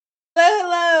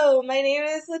So, my name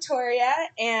is Latoria,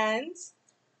 and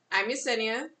I'm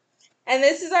Yesenia. And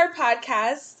this is our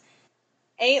podcast,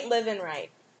 Ain't Living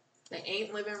Right. The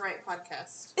Ain't Living Right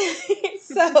podcast.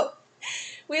 So,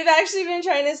 we've actually been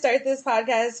trying to start this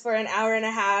podcast for an hour and a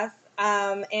half,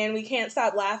 and we can't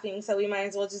stop laughing, so we might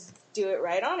as well just do it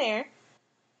right on air.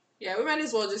 Yeah, we might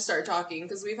as well just start talking,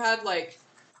 because we've had,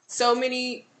 so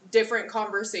many different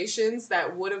conversations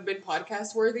that would have been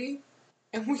podcast worthy,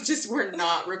 and we just were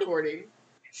not recording.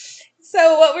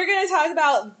 So, what we're going to talk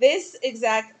about this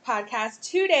exact podcast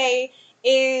today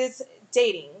is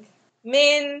dating.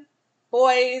 Men,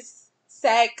 boys,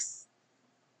 sex,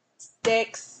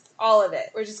 dicks, all of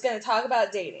it. We're just going to talk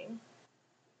about dating.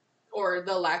 Or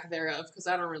the lack thereof, because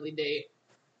I don't really date.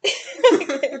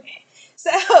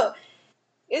 So,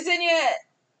 Yesenia,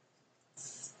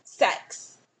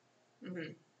 sex.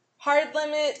 Mm-hmm. Hard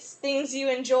limits, things you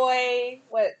enjoy.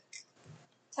 What?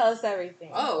 Tell us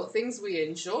everything. Oh, things we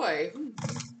enjoy.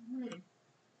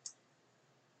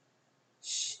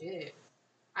 Shit.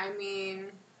 I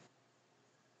mean,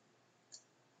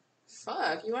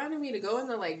 fuck. You wanted me to go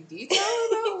into, detail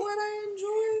about what I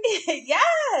enjoy?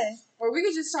 Yeah. Or we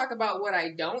could just talk about what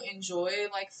I don't enjoy,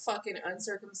 like fucking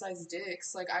uncircumcised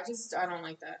dicks. I don't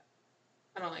like that.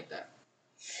 I don't like that.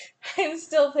 I'm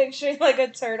still picturing a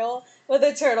turtle with a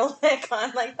turtleneck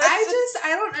on. I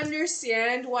don't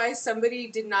understand why somebody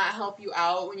did not help you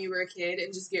out when you were a kid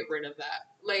and just get rid of that.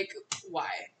 Why?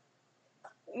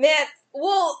 Man,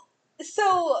 well,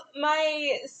 so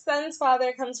my son's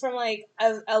father comes from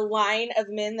a line of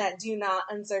men that do not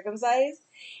uncircumcise.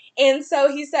 And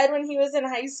so he said when he was in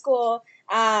high school,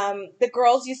 the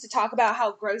girls used to talk about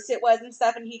how gross it was and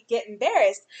stuff, and he'd get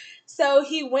embarrassed. So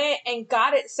he went and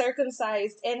got it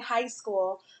circumcised in high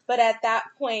school, but at that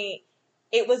point,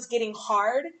 it was getting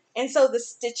hard, and so the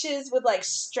stitches would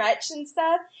stretch and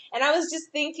stuff. And I was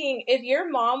just thinking, if your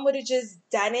mom would have just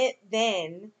done it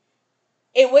then,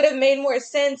 it would have made more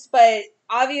sense, but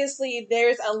obviously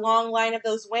there's a long line of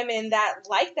those women that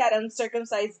like that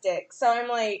uncircumcised dick. So I'm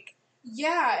like...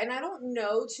 Yeah, and I don't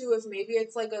know, too, if maybe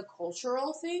it's, a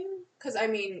cultural thing. Because,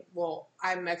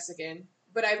 I'm Mexican.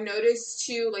 But I've noticed,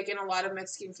 too, in a lot of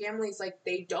Mexican families,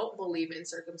 they don't believe in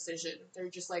circumcision. They're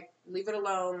just leave it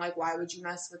alone. Why would you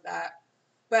mess with that?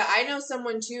 But I know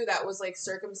someone, too, that was,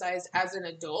 circumcised as an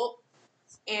adult.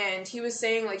 And he was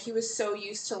saying, he was so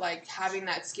used to, having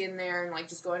that skin there and,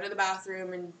 just going to the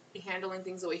bathroom and handling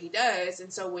things the way he does.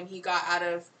 And so when he got out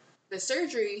of the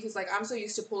surgery, he's like, I'm so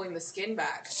used to pulling the skin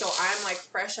back. So I'm,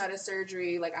 fresh out of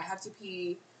surgery. I have to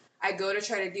pee. I go to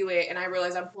try to do it, and I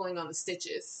realize I'm pulling on the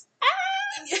stitches.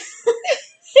 And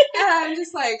I'm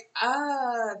just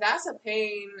that's a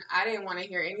pain I didn't want to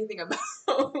hear anything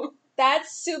about.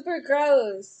 That's super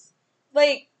gross.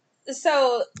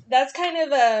 So that's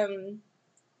kind of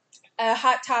a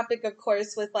hot topic, of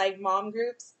course, with mom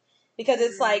groups, because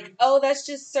it's oh, that's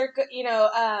just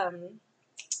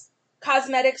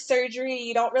cosmetic surgery.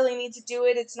 You don't really need to do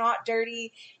it. It's not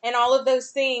dirty and all of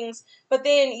those things. But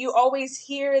then you always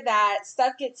hear that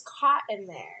stuff gets caught in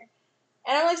there.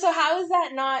 And I'm like, so how is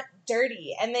that not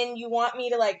dirty? And then you want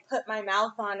me to, put my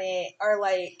mouth on it or,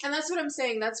 And that's what I'm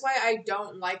saying. That's why I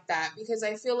don't like that. Because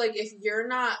I feel if you're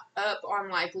not up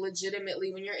on,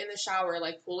 legitimately, when you're in the shower,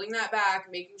 pulling that back,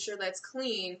 making sure that's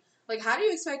clean, how do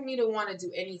you expect me to want to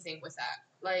do anything with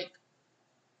that?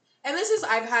 And this is,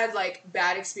 I've had,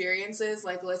 bad experiences.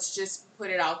 Let's just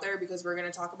put it out there because we're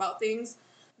going to talk about things.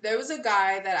 There was a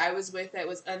guy that I was with that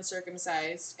was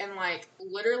uncircumcised, and,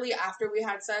 literally after we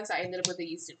had sex, I ended up with a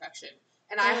yeast infection.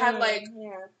 And I had,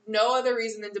 no other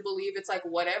reason than to believe it's,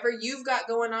 whatever you've got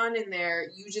going on in there,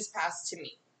 you just passed to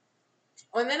me.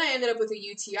 And then I ended up with a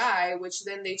UTI, which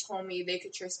then they told me they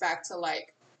could trace back to,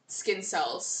 skin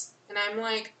cells. And I'm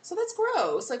like, so that's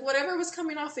gross. Whatever was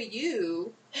coming off of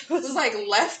you was,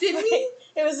 left in me.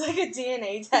 It was a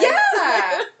DNA test.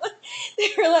 Yeah. They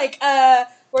were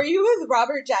were you with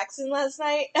Robert Jackson last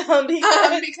night?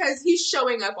 Because he's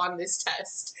showing up on this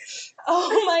test.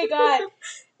 Oh my god.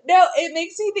 No, it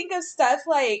makes me think of stuff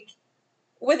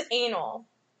with anal.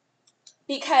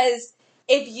 Because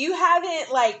if you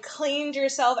haven't cleaned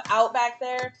yourself out back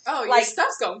there, oh, your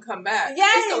stuff's gonna come back.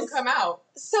 Yes, it's gonna come out.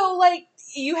 So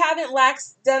you haven't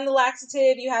done the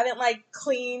laxative, you haven't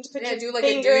cleaned, put your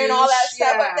finger and all that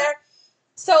stuff up there.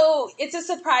 So it's a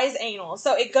surprise anal.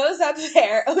 So it goes up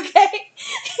there, okay?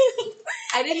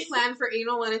 I didn't plan for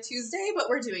anal on a Tuesday, but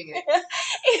we're doing it.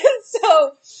 And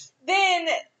so then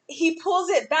he pulls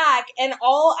it back, and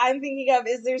all I'm thinking of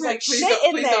is there's shit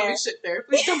in there. Please don't be shit there.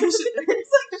 Please don't be shit there.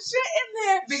 There's shit in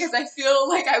there. Because I feel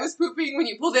like I was pooping when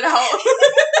you pulled it out.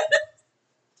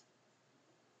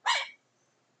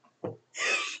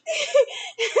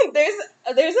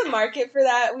 there's a market for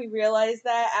that. We realized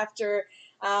that after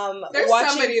There's watching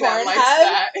somebody Pornhub. that likes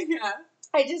that. Yeah.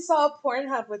 I just saw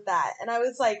Pornhub with that, and I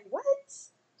was like, what?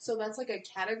 So that's like a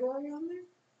category on there?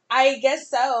 I guess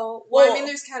so. Well, I mean,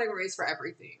 there's categories for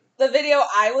everything. The video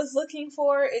I was looking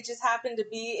for, it just happened to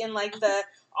be in like the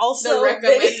also the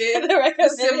recommended, the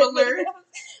recommended similar. videos,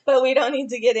 but we don't need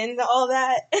to get into all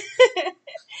that.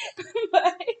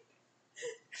 But,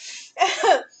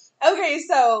 okay,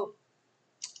 so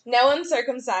no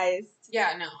uncircumcised.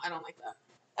 Yeah, no, I don't like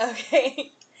that.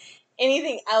 Okay.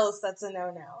 Anything else that's a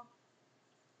no-no?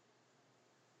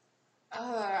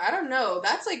 I don't know.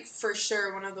 That's like for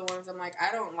sure one of the ones I'm like,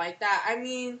 I don't like that. I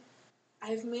mean,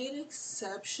 I've made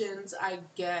exceptions, I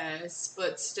guess,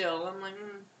 but still, I'm like,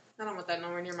 I don't want that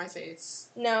nowhere near my face.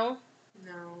 No?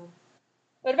 No.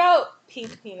 What about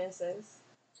pink penises?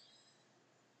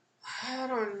 I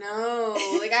don't know.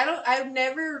 Like, I've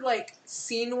never, like,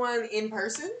 seen one in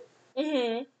person.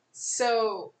 Mm-hmm.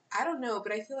 So, I don't know,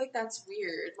 but I feel like that's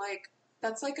weird. Like,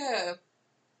 that's like a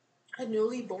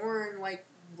newly born, like,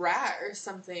 rat or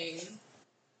something.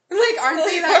 Like, aren't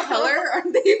they that color?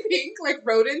 Aren't they pink, like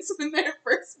rodents when they're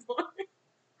first born?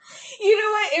 You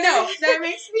know what? No, that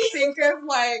makes me think of,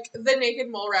 like, the naked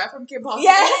mole rat from Kim Possible.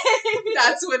 Yeah.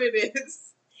 That's what it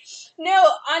is. No,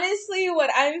 honestly, what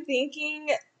I'm thinking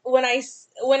when I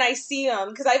see them,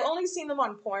 because I've only seen them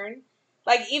on porn,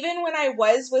 like, even when I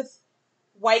was with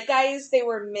white guys, they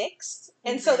were mixed,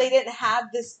 and so they didn't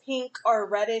have this pink or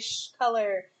reddish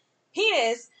color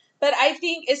penis, but I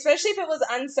think, especially if it was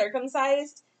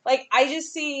uncircumcised, like, I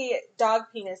just see dog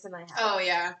penis in my head. Oh,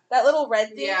 yeah. That little red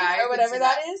thing, or whatever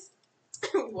that is.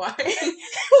 Why?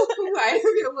 Why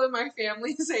do people in my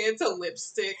family say it's a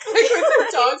lipstick? Like, when their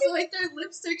dogs are like, their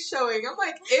lipstick showing. I'm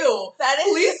like, ew. That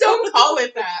is Please don't call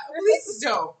it that. Please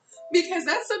don't. Because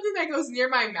that's something that goes near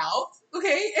my mouth,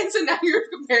 okay? And so now you're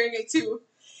comparing it to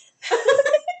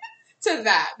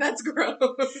that. That's gross.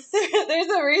 There's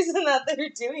a reason that they're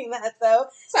doing that, though.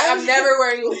 So I'm never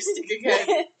wearing lipstick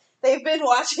again. They've been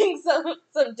watching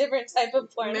some different type of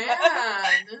porn. Man.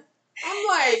 I'm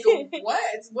like,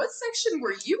 what section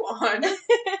were you on?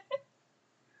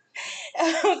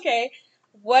 Okay.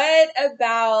 What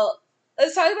about,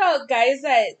 let's talk about guys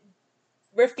that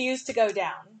refuse to go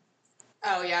down.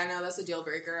 Oh, yeah, I know. That's a deal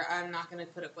breaker. I'm not going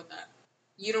to put up with that.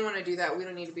 You don't want to do that. We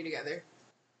don't need to be together.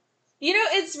 You know,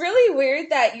 it's really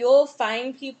weird that you'll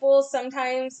find people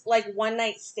sometimes, like one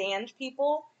night stand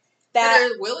people,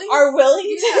 that are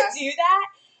willing to do that.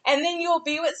 And then you'll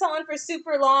be with someone for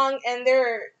super long and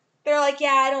they're like, yeah,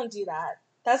 I don't do that.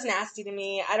 That's nasty to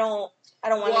me. I don't want to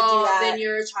do that. Well, then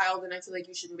you're a child and I feel like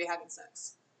you shouldn't be having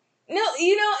sex. No,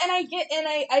 you know, and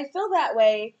I feel that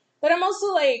way, but I'm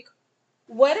also like,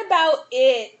 what about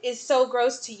it is so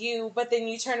gross to you, but then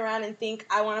you turn around and think,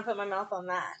 I want to put my mouth on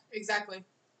that. Exactly.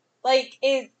 Like,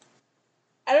 I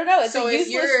don't know, it's so a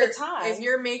useless baton. If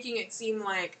you're making it seem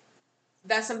like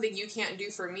that's something you can't do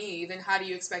for me, then how do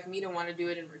you expect me to want to do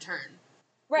it in return?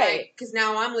 Right. Because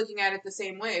now I'm looking at it the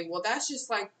same way. Well, that's just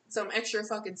like some extra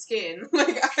fucking skin.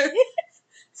 Like,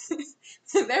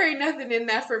 there ain't nothing in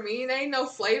that for me. There ain't no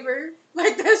flavor.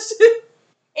 Like, that's just...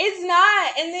 It's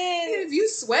not. And then... If you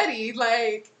sweaty,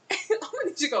 like, I'm gonna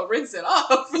need you to go rinse it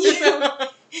off.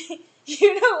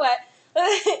 You know what?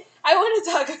 I want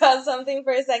to talk about something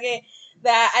for a second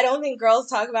that I don't think girls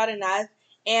talk about enough,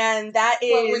 and that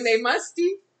is... Well, when they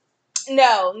musty?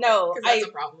 No. Because that's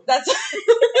a problem. That's...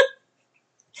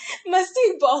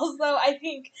 Musty balls, though, I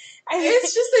think...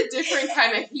 It's just a different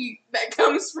kind of heat that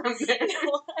comes from there.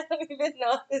 No, I don't even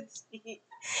know if it's heat.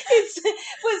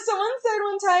 But someone said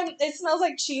one time, it smells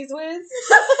like Cheese Whiz.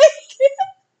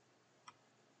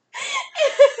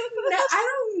 Now, I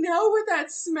don't know what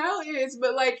that smell is,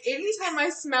 but, like, anytime I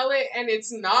smell it and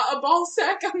it's not a ball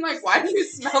sack, I'm like, why do you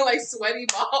smell like sweaty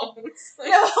balls? Like,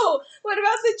 no, what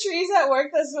about the trees at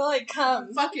work that smell like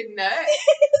cum? Fucking nut.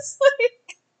 It's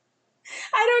like,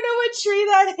 I don't know what tree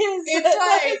that is. It's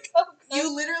like, so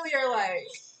you literally are like,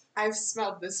 I've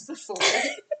smelled this before.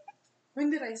 When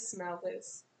did I smell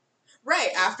this? Right,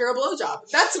 after a blowjob.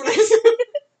 That's when I smelled.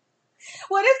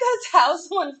 What if that's how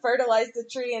someone fertilized the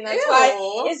tree and that's why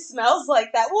it smells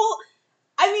like that? Well,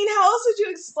 I mean, how else would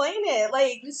you explain it?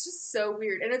 Like, it's just so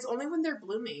weird. And it's only when they're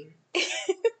blooming.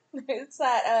 It's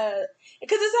that,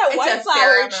 because it's that white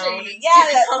flower tree.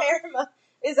 Yeah, that pheromone.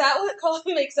 Is that what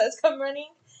makes us come running?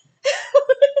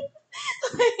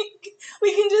 Like,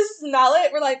 we can just smell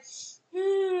it. We're like,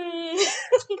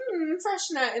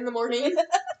 fresh nut in the morning.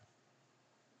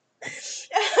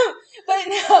 But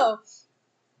no.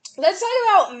 Let's talk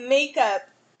about makeup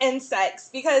and sex,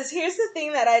 because here's the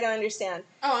thing that I don't understand.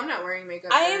 Oh, I'm not wearing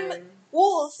makeup.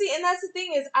 Well, see, and that's the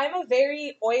thing is, I'm a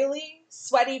very oily,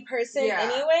 sweaty person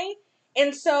anyway.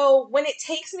 And so when it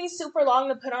takes me super long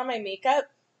to put on my makeup,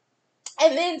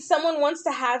 and then someone wants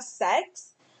to have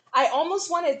sex, I almost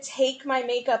want to take my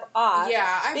makeup off.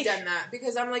 Yeah, I've done that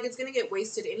because I'm like, it's gonna get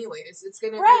wasted anyways. It's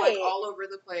gonna be like all over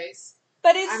the place.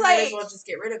 But it's I might as well just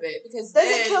get rid of it because does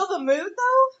it kill the mood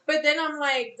though? But then I'm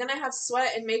like, then I have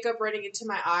sweat and makeup running into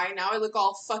my eye. Now I look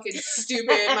all fucking stupid.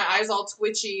 My eyes all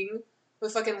twitching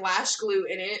with fucking lash glue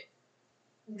in it.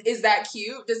 Is that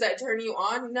cute? Does that turn you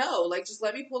on? No. Like, just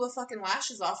let me pull the fucking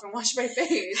lashes off and wash my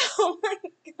face. Oh my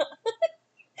god.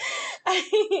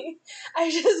 I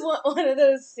just want one of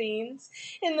those scenes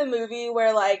in the movie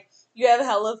where, like, you have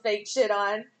hella fake shit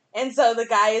on, and so the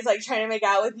guy is, like, trying to make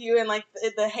out with you, and, like,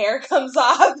 the hair comes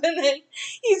off, and then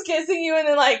he's kissing you, and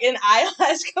then, like, an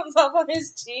eyelash comes off on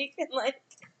his cheek, and, like,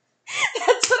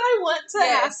 that's what I want to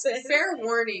happen. Fair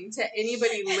warning to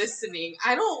anybody listening.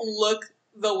 I don't look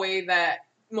the way that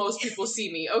most people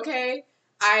see me, okay?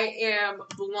 I am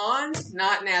blonde,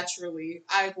 not naturally.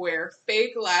 I wear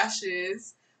fake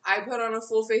lashes. I put on a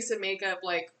full face of makeup,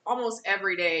 like, almost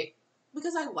every day.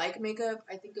 Because I like makeup.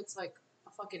 I think it's, like, a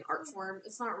fucking art form.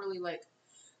 It's not really, like,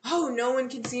 oh, no one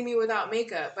can see me without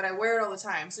makeup. But I wear it all the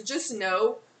time. So just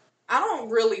know, I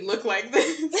don't really look like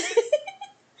this.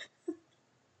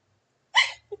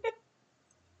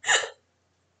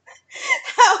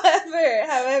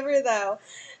 However, though,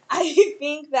 I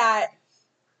think that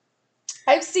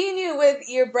I've seen you with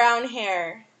your brown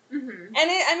hair. Mm-hmm.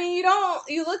 And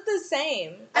you look the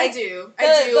same. Like, I do.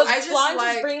 The blonde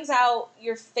just brings out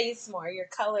your face more, your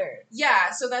color.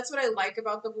 Yeah, so that's what I like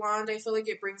about the blonde. I feel like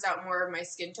it brings out more of my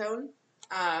skin tone.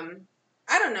 I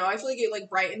don't know. I feel like it, like,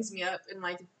 brightens me up. And,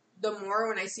 like, the more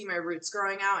when I see my roots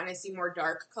growing out and I see more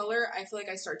dark color, I feel like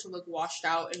I start to look washed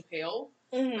out and pale.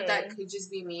 Mm-hmm. But that could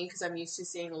just be me because I'm used to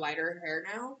seeing lighter hair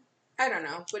now. I don't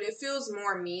know. But it feels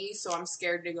more me, so I'm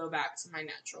scared to go back to my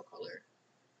natural color.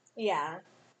 Yeah.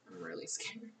 I'm really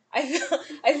scared. I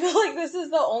feel like this is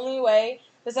the only way,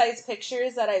 besides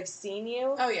pictures, that I've seen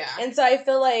you. Oh, yeah. And so I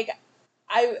feel like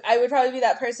I would probably be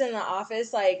that person in the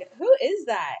office, like, who is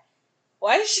that?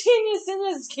 Why is she in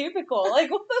Yesenia's cubicle?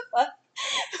 Like, what the fuck?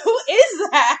 Who is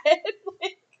that?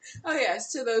 Like, oh,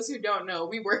 yes, to those who don't know,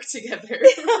 we work together.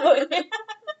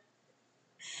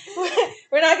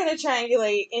 We're not going to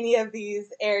triangulate any of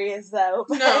these areas, though.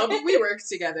 No, but we work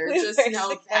together. Just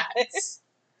know that.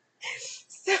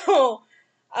 So,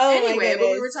 anyway,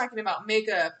 but we were talking about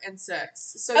makeup and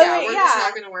sex. So, yeah, we're just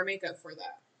not going to wear makeup for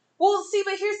that. Well, see,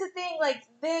 but here's the thing. Like,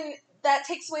 then that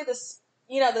takes away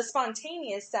the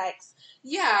spontaneous sex.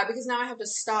 Yeah, because now I have to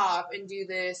stop and do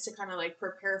this to kind of, like,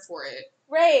 prepare for it.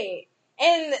 Right.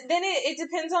 And then it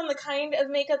depends on the kind of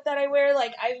makeup that I wear.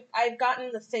 Like, I've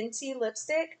gotten the Fenty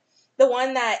lipstick, the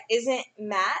one that isn't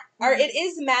matte. Mm-hmm. Or it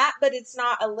is matte, but it's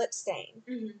not a lip stain.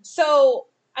 Mm-hmm. So,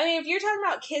 I mean, if you're talking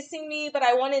about kissing me, but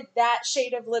I wanted that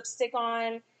shade of lipstick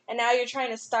on, and now you're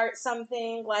trying to start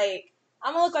something, like,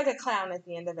 I'm going to look like a clown at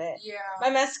the end of it. Yeah. My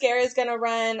mascara is going to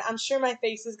run. I'm sure my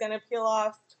face is going to peel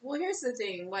off. Well, here's the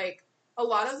thing. Like, a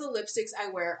lot of the lipsticks I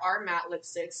wear are matte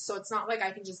lipsticks, so it's not like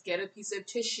I can just get a piece of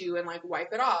tissue and, like,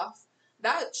 wipe it off.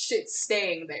 That shit's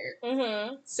staying there.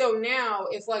 Mm-hmm. So now,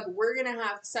 if, like, we're going to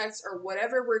have sex or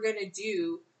whatever we're going to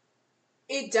do,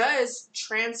 it does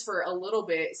transfer a little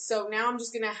bit. So now I'm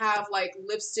just going to have, like,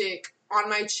 lipstick on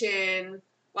my chin,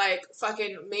 like,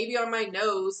 fucking maybe on my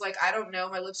nose. Like, I don't know.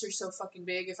 My lips are so fucking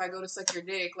big. If I go to suck your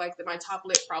dick, like, my top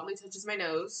lip probably touches my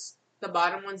nose. The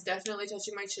bottom one's definitely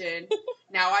touching my chin.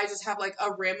 Now I just have, like,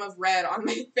 a rim of red on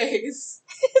my face.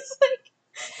 It's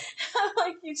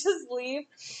like you just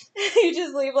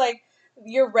leave, like,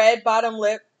 your red bottom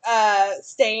lip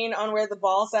stain on where the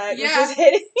ball sack was just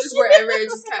hitting. Just wherever it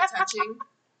just kept touching.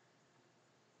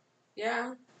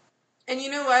 Yeah. And you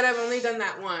know what? I've only done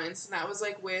that once, and that was,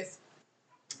 like, with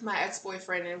my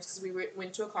ex-boyfriend, and it was because we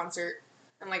went to a concert,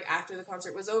 and, like, after the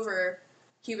concert was over,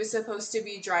 he was supposed to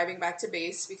be driving back to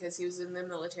base because he was in the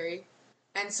military,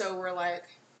 and so we're like,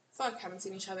 fuck, haven't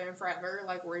seen each other in forever,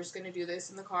 like, we're just gonna do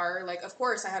this in the car. Like, of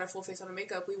course, I had a full face on of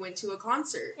makeup. We went to a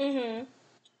concert. Mm-hmm.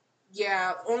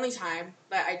 Yeah, only time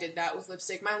that I did that with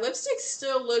lipstick. My lipstick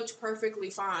still looked perfectly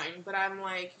fine, but I'm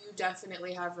like, you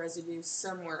definitely have residue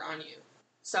somewhere on you.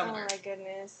 Somewhere. Oh my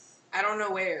goodness. I don't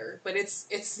know where, but it's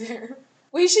there.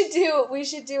 We should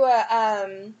do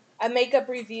a makeup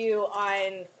review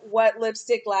on what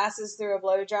lipstick lasts through a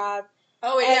blowjob.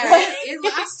 Oh, yeah, it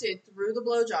lasted through the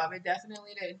blowjob. It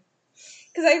definitely did.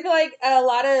 Because I feel like a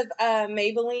lot of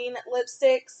Maybelline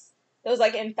lipsticks, those,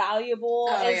 like, Infallible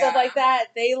and stuff like that,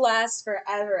 they last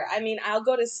forever. I mean, I'll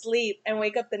go to sleep and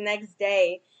wake up the next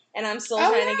day, and I'm still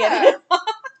trying to get it off.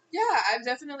 Yeah, I've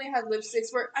definitely had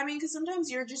lipsticks where, I mean, because sometimes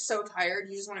you're just so tired,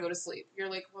 you just want to go to sleep. You're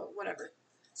like, well, whatever.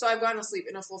 So I've gone to sleep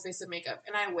in a full face of makeup,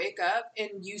 and I wake up, and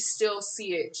you still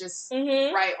see it just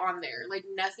right on there. Like,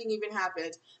 nothing even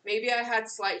happened. Maybe I had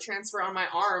slight transfer on my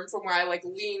arm from where I, like,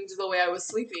 leaned the way I was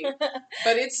sleeping,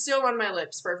 but it's still on my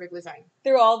lips perfectly fine.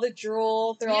 Through all the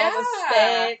drool, through all the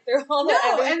spit, through all the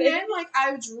everything. And then, like,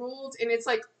 I've drooled, and it's,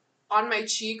 like, on my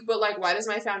cheek, but, like, why does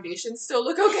my foundation still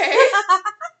look okay?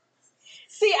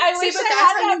 See, I wish but I that's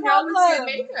had how that you problem. know it's good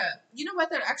makeup. You know what?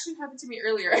 That actually happened to me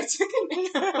earlier.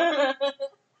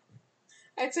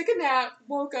 I took a nap,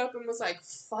 woke up, and was like,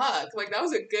 fuck. Like, that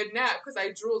was a good nap because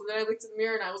I drooled. And then I looked in the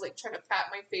mirror and I was like trying to pat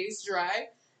my face dry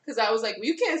because I was like, well,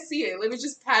 you can't see it. Let me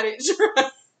just pat it dry.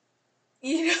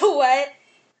 You know what?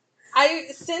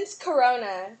 Since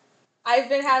Corona, I've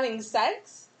been having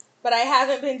sex, but I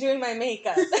haven't been doing my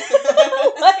makeup.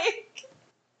 Like,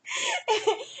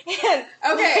 and,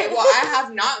 okay, well, I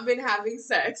have not been having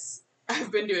sex. I've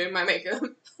been doing my makeup.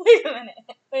 Wait a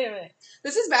minute.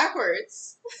 This is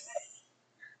backwards.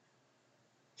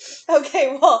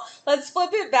 Okay, well, let's flip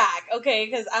it back, okay?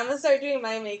 Because I'm going to start doing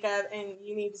my makeup, and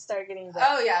you need to start getting that.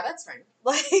 Oh, yeah, that's fine.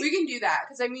 Like, we can do that.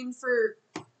 Because, I mean, for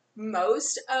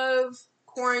most of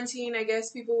quarantine, I guess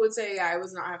people would say, yeah, I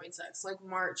was not having sex. Like,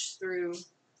 March through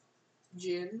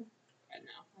June.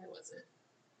 No, I wasn't.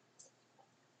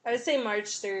 I would say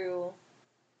March through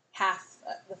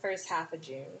the first half of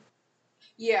June.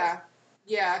 Yeah,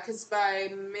 because by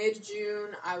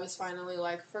mid-June, I was finally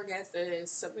like, forget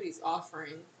this, somebody's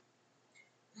offering.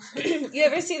 You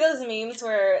ever see those memes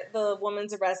where the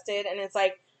woman's arrested and it's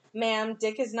like, ma'am,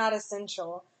 dick is not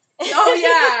essential. Oh,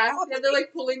 yeah. Yeah, they're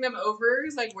like pulling them over.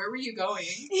 It's like, where were you going?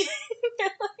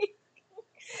 Like,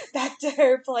 back to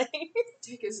her place.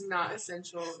 Dick is not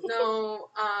essential. No,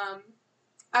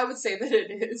 I would say that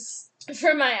it is.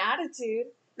 For my attitude.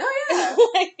 Oh, yeah.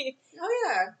 Like, oh,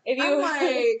 yeah. If you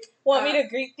like, want me to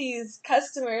greet these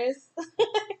customers.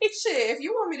 Shit, if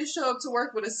you want me to show up to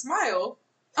work with a smile,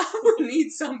 I'm gonna need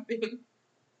something.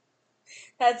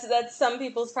 That's some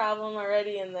people's problem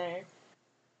already in there.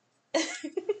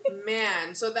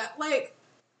 Man, so that, like,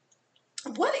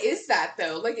 what is that,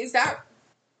 though? Like,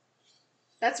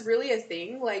 that's really a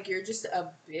thing? Like, you're just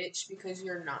a bitch because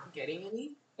you're not getting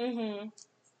any? Mm-hmm.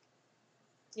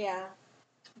 Yeah.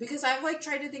 Because I've, like,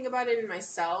 tried to think about it in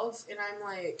myself, and I'm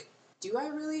like, do I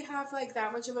really have, like,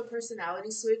 that much of a personality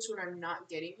switch when I'm not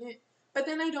getting it? But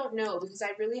then I don't know, because I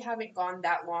really haven't gone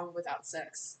that long without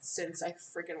sex since I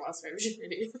freaking lost my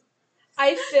virginity.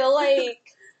 I feel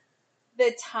like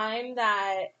the time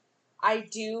that I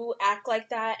do act like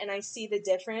that and I see the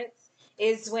difference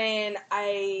is when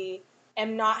I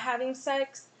am not having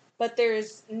sex, but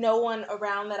there's no one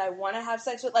around that I want to have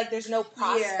sex with. Like, there's no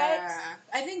prospects. Yeah.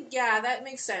 I think, that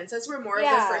makes sense. That's where more of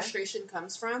the frustration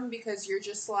comes from, because you're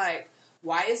just like,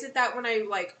 why is it that when I,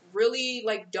 like, really,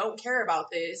 like, don't care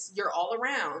about this, you're all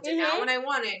around, and now when I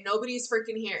want it, nobody's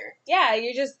freaking here. Yeah,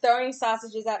 you're just throwing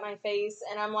sausages at my face,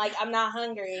 and I'm like, I'm not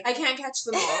hungry. I can't catch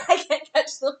them all. I can't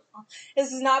catch them all.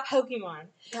 This is not Pokemon.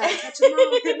 Gotta catch them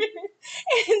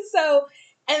all.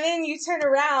 And then you turn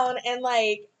around, and,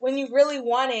 like, when you really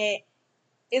want it,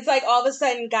 it's like all of a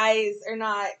sudden guys are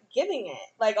not giving it.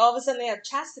 Like, all of a sudden they have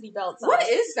chastity belts on. What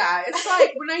is that? It's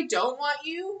like, when I don't want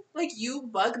you, like, you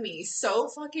bug me so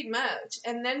fucking much.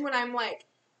 And then when I'm like,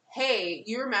 hey,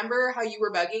 you remember how you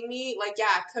were bugging me? Like,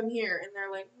 yeah, come here. And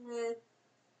they're like, meh.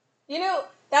 You know,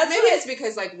 that's maybe it's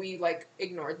because, like, we, like,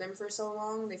 ignored them for so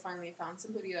long. They finally found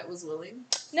somebody that was willing.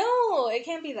 No, it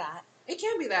can't be that. It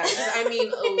can't be that. Because, I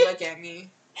mean, look at me.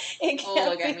 It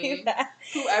can't be that.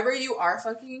 Whoever you are,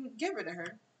 fucking give it to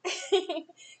her.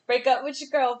 Break up with your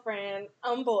girlfriend.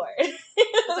 I'm bored.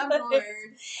 I'm bored.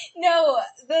 No,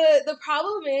 the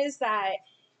problem is that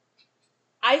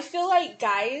I feel like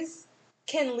guys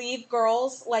can leave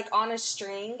girls, like, on a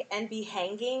string and be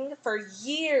hanging for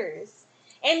years.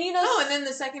 And, you know... and then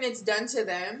the second it's done to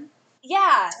them...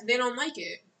 Yeah. They don't like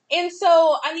it. And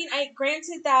so, I mean,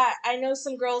 granted that I know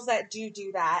some girls that do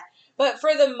that, but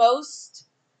for the most...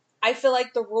 I feel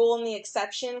like the rule and the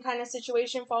exception kind of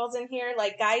situation falls in here.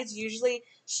 Like, guys usually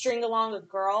string along a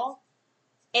girl,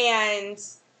 and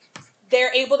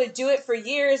they're able to do it for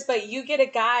years, but you get a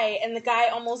guy, and the guy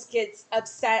almost gets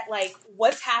upset, like,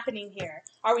 what's happening here?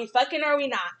 Are we fucking or are we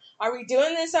not? Are we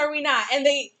doing this or are we not? And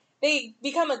they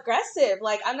become aggressive.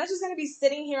 Like, I'm not just going to be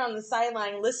sitting here on the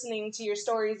sideline listening to your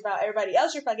stories about everybody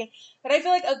else you're fucking, but I feel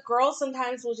like a girl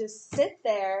sometimes will just sit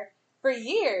there for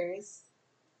years.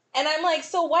 And I'm like,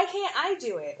 so why can't I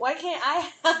do it? Why can't I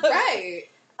have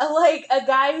a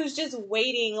guy who's just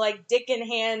waiting, like, dick in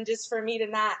hand, just for me to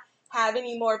not have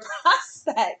any more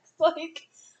prospects? Like,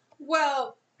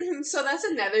 well, So that's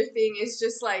another thing is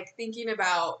just, like, thinking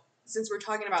about, since we're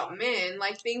talking about men,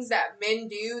 like, things that men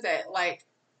do that, like,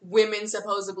 women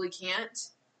supposedly can't.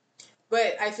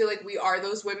 But I feel like we are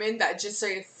those women that just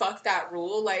say, fuck that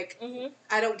rule. Like,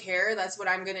 I don't care. That's what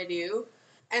I'm going to do.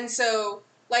 And so,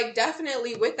 like,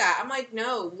 definitely with that, I'm like,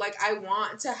 no, like, I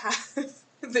want to have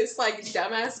this, like,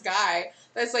 dumbass guy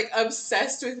that's, like,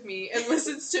 obsessed with me and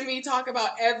listens to me talk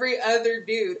about every other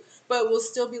dude, but will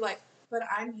still be like, but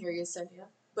I'm here, Yesenia.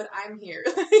 But I'm here.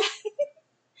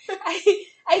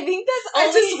 I think that's only...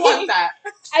 I just want that.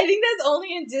 I think that's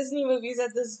only in Disney movies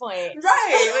at this point.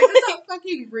 Right. Like, that's not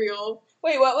fucking real.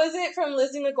 Wait, what was it from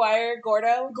Lizzie McGuire?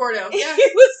 Gordo? Gordo, yeah.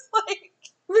 He was like...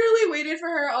 Literally waited for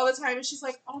her all the time, and she's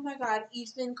like, oh my god,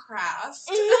 Ethan Kraft.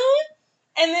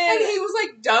 And then... And he was,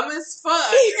 like, dumb as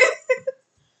fuck.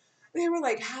 They were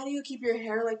like, how do you keep your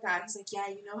hair like that? He's like, yeah,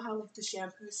 you know how, like, the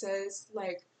shampoo says,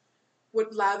 like,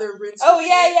 what lather, rinse, oh, repeat?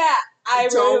 yeah. I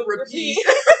don't repeat.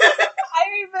 I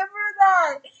remember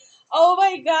that. Oh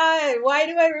my god. Why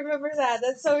do I remember that?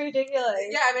 That's so ridiculous.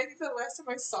 Yeah, and I think the last time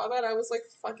I saw that, I was, like,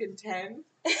 fucking 10.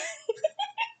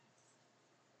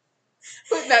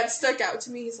 But that stuck out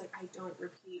to me. He's like, I don't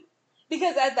repeat.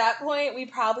 Because at that point, we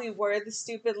probably were the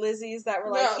stupid Lizzies that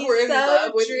were like, he's we're in so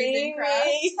love with dreamy. Ethan Kraft.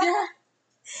 Yeah.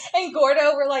 And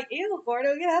Gordo, we're like, ew,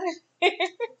 Gordo, get out of here.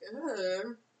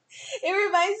 Ugh. It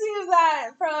reminds me of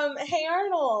that from Hey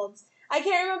Arnold. I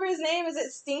can't remember his name. Is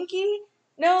it Stinky?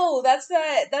 No, that's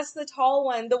the tall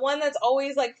one. The one that's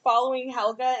always, like, following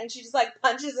Helga, and she just, like,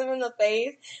 punches him in the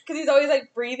face because he's always,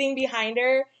 like, breathing behind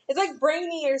her. It's like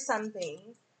Brainy or something.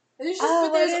 There's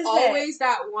always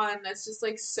that one that's just,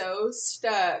 like, so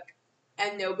stuck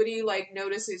and nobody, like,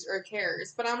 notices or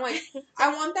cares. But I'm like,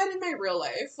 I want that in my real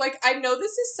life. Like, I know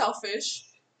this is selfish,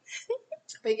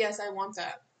 but yes, I want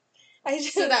that.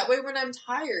 So that way when I'm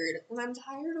tired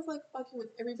of, like, fucking with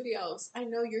everybody else, I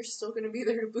know you're still going to be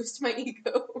there to boost my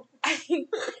ego. I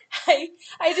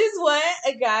just want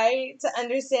a guy to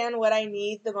understand what I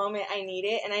need the moment I need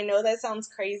it. And I know that sounds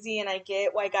crazy, and I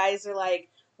get why guys are like,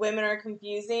 women are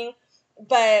confusing.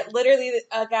 But literally,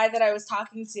 a guy that I was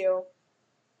talking to,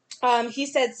 he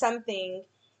said something,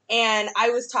 and I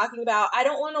was talking about, I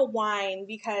don't want to whine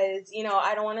because, you know,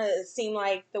 I don't want to seem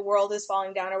like the world is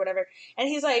falling down or whatever. And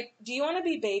he's like, do you want to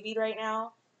be babied right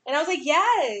now? And I was like,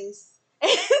 yes. And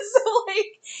so,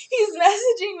 like, he's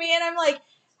messaging me, and I'm like,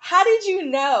 how did you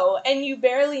know? And you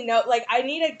barely know. Like, I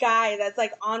need a guy that's,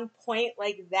 like, on point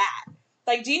like that.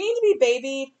 Like, do you need to be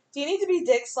babied? Do you need to be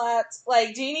dick slapped?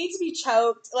 Like, do you need to be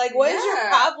choked? Like, what is your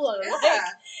problem? Yeah. Like,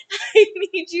 I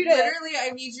need you to... Literally,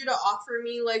 I need you to offer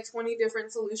me, like, 20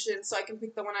 different solutions so I can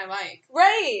pick the one I like.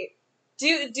 Right.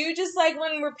 Do just like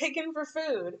when we're picking for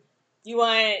food. You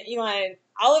want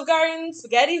Olive Garden,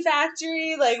 Spaghetti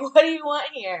Factory? Like, what do you want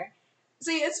here?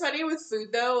 See, it's funny with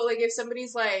food, though. Like, if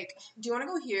somebody's like, do you want to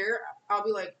go here? I'll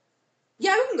be like,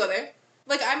 yeah, we can go there.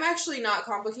 Like, I'm actually not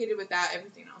complicated with that.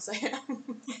 Everything else I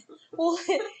am. Well,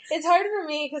 it's hard for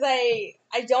me because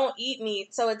I don't eat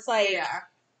meat, so it's like,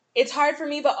 it's hard for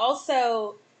me, but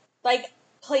also, like,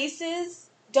 places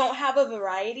don't have a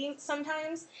variety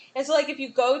sometimes. And so, like, if you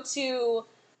go to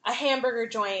a hamburger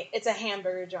joint, it's a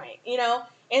hamburger joint, you know?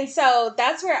 And so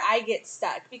that's where I get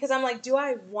stuck because I'm like, do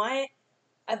I want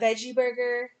a veggie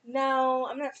burger? No,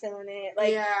 I'm not feeling it.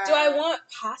 Like, do I want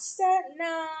pasta? No,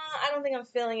 I don't think I'm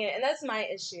feeling it. And that's my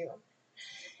issue.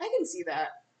 I can see that.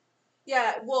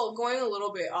 Yeah, well, going a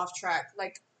little bit off track,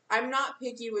 like, I'm not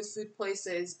picky with food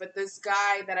places, but this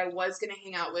guy that I was going to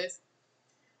hang out with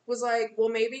was like, well,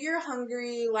 maybe you're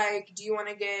hungry, like, do you want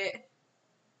to get...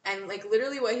 And, like,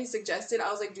 literally what he suggested, I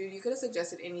was like, dude, you could have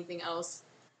suggested anything else.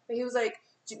 But he was like,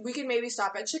 we can maybe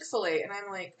stop at Chick-fil-A. And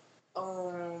I'm like,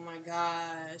 oh my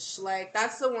gosh. Like,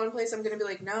 that's the one place I'm going to be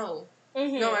like, no.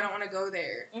 Mm-hmm. No, I don't want to go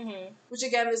there. Mm-hmm. Which,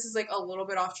 again, this is, like, a little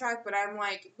bit off track, but I'm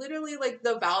like, literally, like,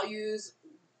 the values...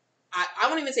 I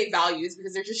won't even say values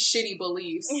because they're just shitty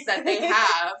beliefs that they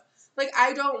have. Like,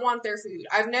 I don't want their food.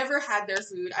 I've never had their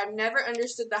food. I've never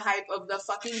understood the hype of the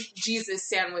fucking Jesus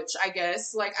sandwich, I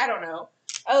guess. Like, I don't know.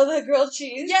 Oh, the grilled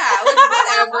cheese? Yeah, like,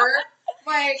 whatever.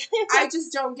 Like, I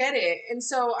just don't get it. And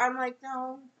so I'm like,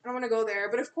 no, I don't want to go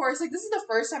there. But of course, like, this is the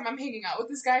first time I'm hanging out with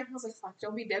this guy. And I was like, fuck,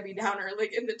 don't be Debbie Downer,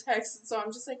 like, in the text. And so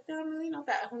I'm just like, no, I'm really not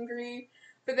that hungry.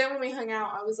 But then when we hung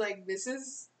out, I was like,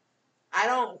 I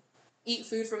don't eat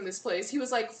food from this place. He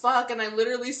was like, fuck, and I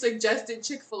literally suggested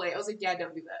Chick-fil-A. I was like, yeah,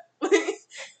 don't do that.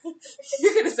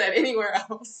 You could have said anywhere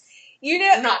else. You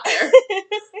know, not there.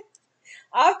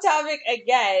 Off topic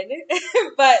again,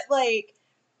 but, like,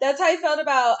 that's how I felt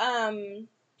about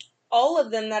all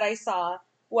of them that I saw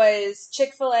was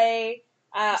Chick-fil-A,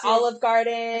 Olive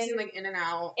Garden. I've seen, like,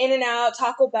 In-N-Out. In-N-Out,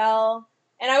 Taco Bell,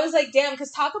 And I was like, damn,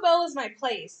 because Taco Bell is my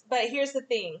place. But here's the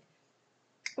thing.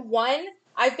 One,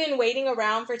 I've been waiting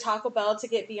around for Taco Bell to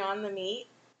get Beyond the Meat,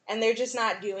 and they're just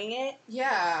not doing it.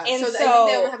 Yeah. And so I think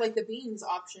they only have, like, the beans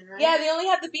option, right? Yeah, they only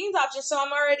have the beans option, so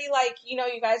I'm already like, you know,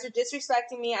 you guys are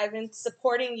disrespecting me. I've been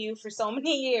supporting you for so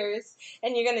many years,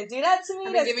 and you're going to do that to me? I've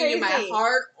been That's giving crazy. you my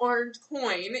hard-earned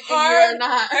coin, and Hard you're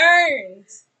not... earned.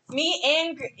 Me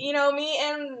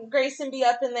and Grayson be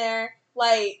up in there,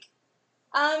 like,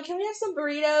 can we have some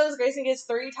burritos? Grayson gets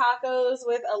 3 tacos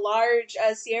with a large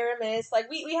Sierra Mist. Like,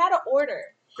 we had an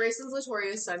order. Grayson's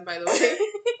Latoria's son, by the way.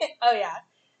 Oh, yeah.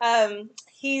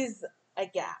 He's a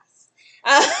gas.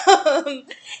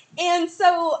 And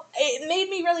so it made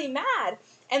me really mad.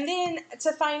 And then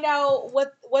to find out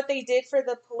what they did for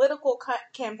the political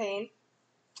campaign,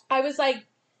 I was like,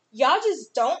 y'all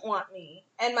just don't want me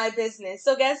and my business.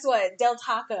 So guess what? Del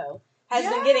Taco has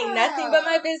been getting nothing but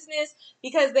my business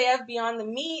because they have Beyond the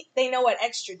Meat. They know what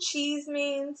extra cheese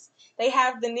means. They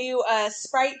have the new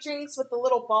Sprite drinks with the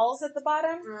little balls at the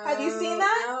bottom. Have you seen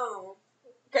that? No.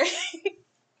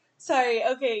 Sorry,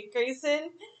 okay,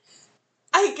 Grayson.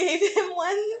 I gave him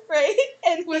one, right?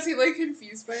 And was he, like,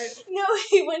 confused by it? No,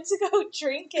 he went to go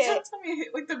drink it. Don't tell me it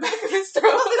hit, like, the back of his throat.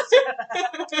 He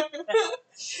went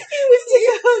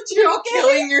to go drink You're all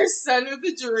killing your son with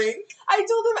a drink? I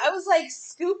told him, I was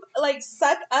like,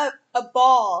 suck up a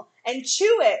ball and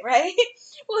chew it, right?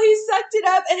 Well, he sucked it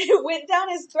up and it went down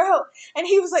his throat. And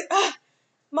he was like, ugh.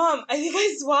 Mom, I think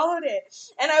I swallowed it.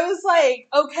 And I was like,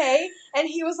 okay. And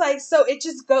he was like, so it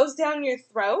just goes down your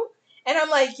throat? And I'm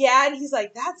like, yeah. And he's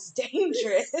like, that's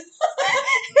dangerous. And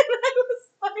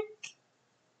I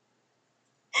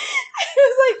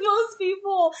was like, most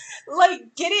people,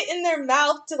 like, get it in their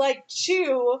mouth to, like,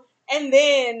 chew and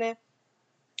then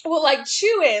will, like,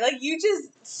 chew it. Like, you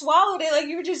just swallowed it like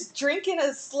you were just drinking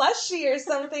a slushie or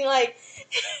something. Like,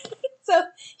 so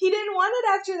he didn't want it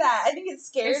after that. I think it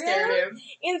scared him.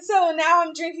 And so now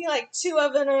I'm drinking, like, 2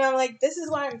 of them, and I'm like, this is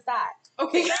why I'm fat.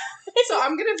 Okay, so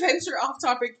I'm going to venture off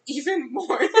topic even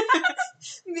more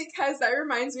because that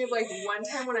reminds me of, like, one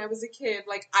time when I was a kid,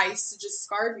 like, ice just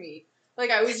scarred me.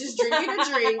 Like, I was just drinking a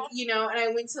drink, you know, and I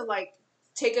went to, like,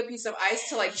 take a piece of ice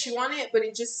to, like, chew on it, but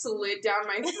it just slid down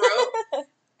my throat.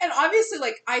 And obviously,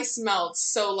 like, ice melts,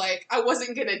 so, like, I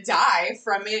wasn't going to die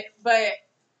from it, but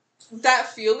that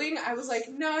feeling, I was like,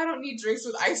 no, I don't need drinks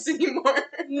with ice anymore.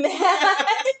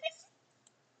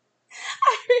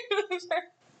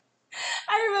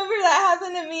 I remember that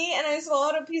happened to me, and I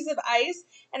swallowed a piece of ice,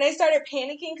 and I started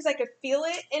panicking because I could feel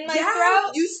it in my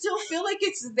throat. You still feel like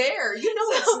it's there. You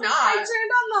know it's not. I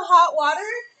turned on the hot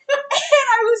water, and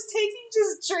I was taking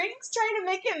just drinks, trying to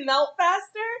make it melt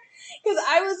faster, because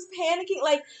I was panicking.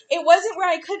 Like, it wasn't where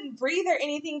I couldn't breathe or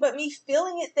anything, but me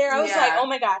feeling it there, I was like, oh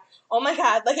my God,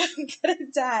 like, I'm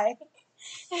gonna die.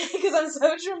 Because I'm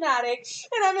so dramatic,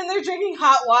 and I'm in there drinking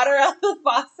hot water out the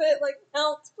faucet, like,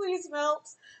 melt, please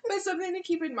melt. But something to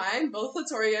keep in mind, both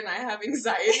Latoria and I have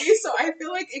anxiety, so I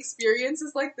feel like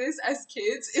experiences like this as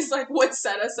kids is like what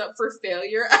set us up for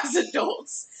failure as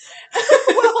adults.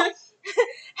 Well,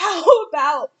 how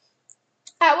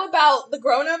about the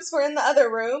grown-ups were in the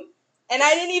other room, and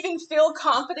I didn't even feel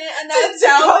confident enough to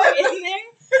go in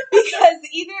there, because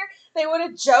either they would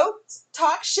have joked,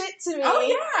 talked shit to me. Oh,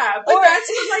 yeah. But that's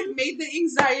what, like, made the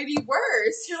anxiety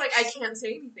worse. You're like, I can't say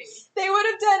anything. They would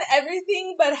have done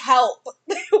everything but help.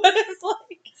 They would have,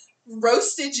 like,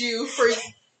 roasted you for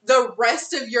the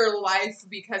rest of your life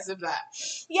because of that.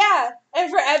 Yeah.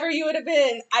 And forever you would have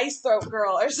been Ice Throat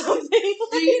Girl or something.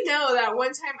 Do you know that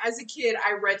one time as a kid,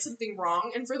 I read something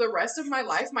wrong, and for the rest of my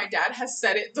life, my dad has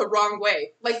said it the wrong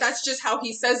way. Like, that's just how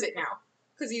he says it now.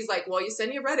 Because he's like, well, you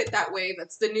said you read it that way.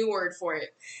 That's the new word for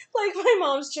it. Like my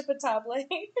mom's Chipotle.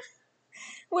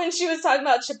 When she was talking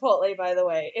about Chipotle, by the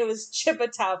way, it was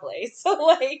Chipotle. So,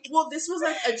 like... Well, this was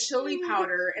like a chili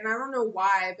powder, and I don't know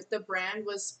why, but the brand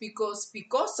was Picos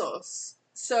Picosos.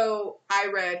 So I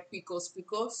read Picos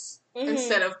Picos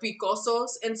instead of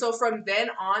Picosos. And so from then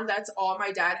on, that's all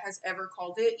my dad has ever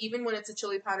called it. Even when it's a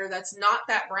chili powder, that's not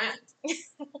that brand.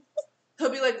 He'll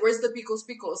be like, where's the Picos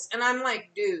Picos? And I'm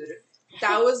like, dude...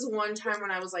 That was one time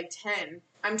when I was like 10.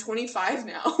 I'm 25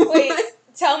 now. Wait,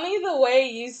 tell me the way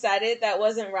you said it that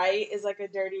wasn't right is like a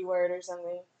dirty word or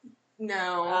something.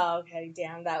 No. Oh, okay,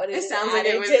 damn. That would have just sounds added like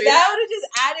it would be. That would have just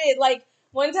added, like,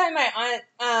 one time my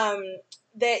aunt,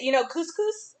 you know,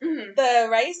 couscous, the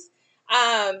rice,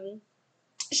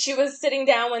 she was sitting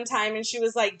down one time and she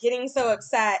was like getting so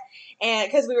upset, and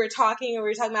because we were talking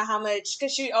about how much,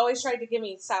 because she always tried to give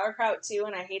me sauerkraut too,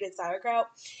 and I hated sauerkraut,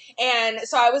 and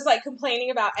so I was like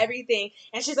complaining about everything,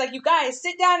 and she's like, you guys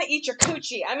sit down and eat your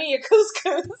coochie, your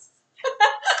couscous.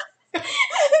 Like,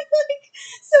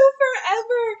 so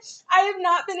forever, I have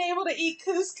not been able to eat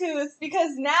couscous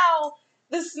because now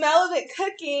the smell of it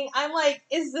cooking, I'm like,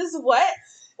 is this what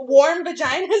warm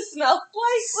vagina smells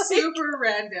like? Super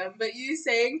random, but you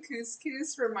saying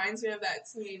couscous reminds me of that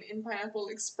scene in Pineapple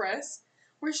Express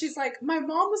where she's like, my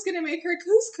mom was gonna make her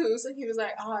couscous, and he was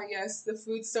like, ah, yes, the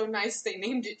food's so nice they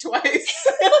named it twice.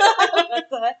 What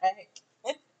the heck?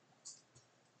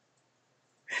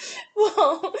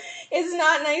 Well, it's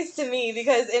not nice to me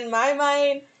because in my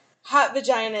mind, hot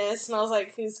vagina smells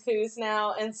like couscous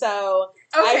now, and so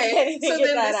I can't Okay, even so get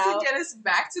then that this out. can get us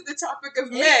back to the topic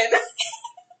of men.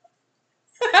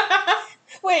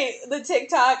 Wait, the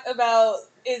TikTok about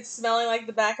it smelling like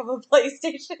the back of a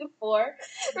PlayStation 4?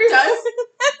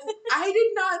 I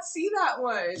did not see that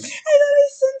one. I thought I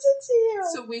sent it to you.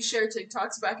 So we share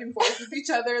TikToks back and forth with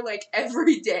each other like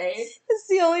every day. It's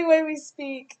the only way we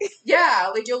speak.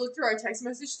 Yeah, like you'll look through our text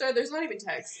message thread. There's not even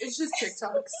text. It's just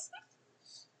TikToks.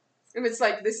 And it's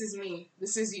like, this is me.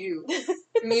 This is you.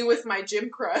 Me with my gym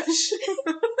crush.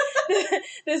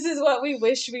 This is what we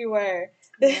wish we were.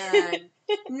 Man.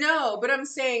 No, but I'm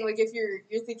saying, like, if you're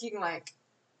thinking, like,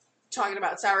 talking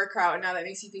about sauerkraut, and now that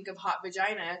makes you think of hot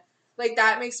vagina, like,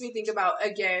 that makes me think about,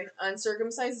 again,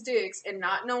 uncircumcised dicks, and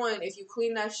not knowing if you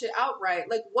clean that shit out right,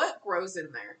 like, what grows in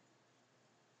there?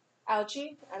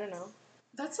 Ouchie? I don't know.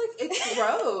 That's, like, it's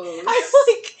gross.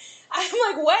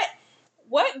 I'm like,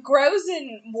 what grows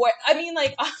in what? I mean,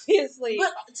 like, obviously,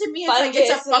 but to me, it's like, it's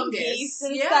a fungus. And yeast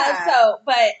and stuff, so,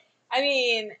 but, I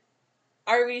mean,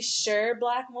 are we sure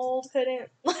black mold couldn't,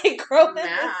 like, grow in this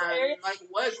area? Like,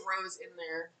 what grows in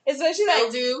there? Especially that...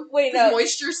 Mildew? Wait, no.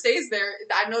 Moisture stays there.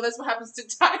 I know that's what happens to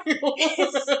tile.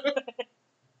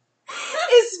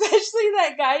 Especially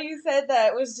that guy you said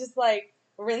that was just, like,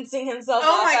 rinsing himself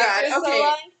off after so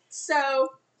long. So,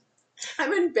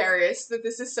 I'm embarrassed that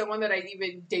this is someone that I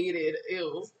even dated.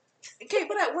 Ew. Okay,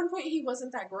 but at one point he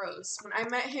wasn't that gross. When I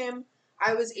met him,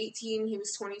 I was 18, he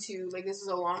was 22. Like, this was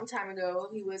a long time ago.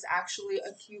 He was actually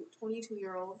a cute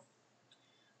 22-year-old.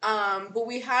 But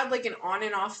we had, like, an on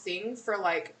and off thing for,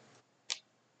 like,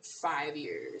 5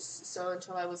 years. So,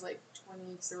 until I was, like,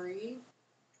 23,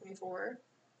 24.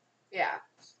 Yeah.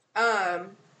 Oh,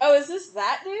 is this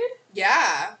that dude?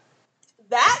 Yeah.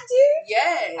 That dude?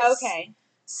 Yes. Okay.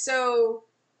 So,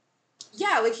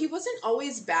 yeah, like, he wasn't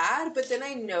always bad, but then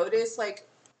I noticed, like,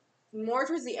 more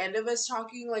towards the end of us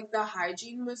talking, like, the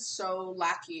hygiene was so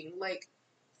lacking. Like,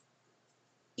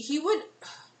 he would...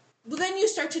 But then you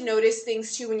start to notice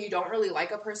things, too, when you don't really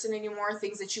like a person anymore,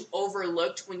 things that you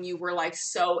overlooked when you were, like,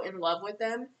 so in love with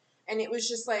them. And it was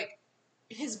just, like,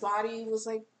 his body was,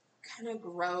 like, kind of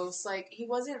gross. Like, he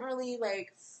wasn't really,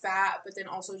 like, fat, but then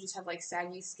also just had, like,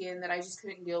 saggy skin that I just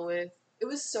couldn't deal with. It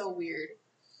was so weird.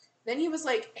 Then he was,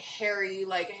 like, hairy,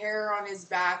 like, hair on his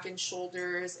back and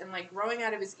shoulders and, like, growing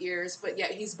out of his ears, but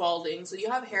yet he's balding. So you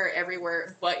have hair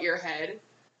everywhere but your head.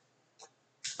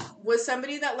 Was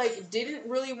somebody that, like, didn't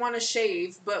really want to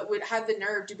shave, but had the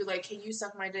nerve to be like, can you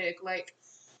suck my dick? Like,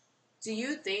 do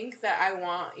you think that I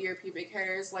want your pubic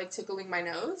hairs, like, tickling my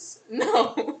nose?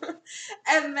 No.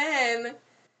 And then,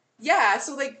 yeah,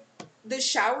 so, like, the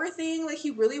shower thing, like,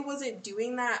 he really wasn't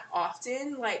doing that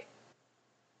often. Like,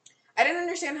 I didn't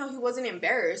understand how he wasn't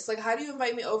embarrassed. Like, how do you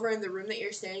invite me over in the room that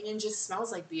you're staying in just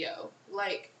smells like BO?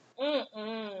 Like,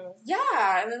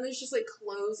 yeah, and then there's just, like,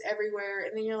 clothes everywhere,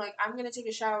 and then you're like, I'm gonna take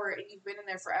a shower, and you've been in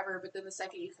there forever, but then the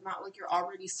second you come out, like, you're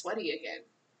already sweaty again.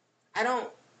 I don't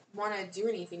want to do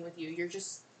anything with you. You're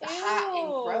just hot and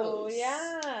gross.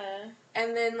 Yeah.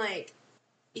 And then, like,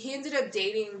 he ended up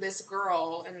dating this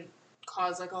girl and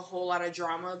caused, like, a whole lot of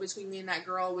drama between me and that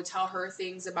girl. Would tell her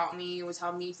things about me, would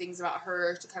tell me things about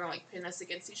her to kind of, like, pin us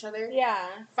against each other. Yeah.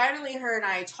 Finally, her and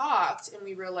I talked, and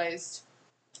we realized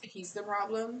he's the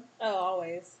problem. Oh,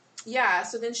 always. Yeah,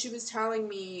 so then she was telling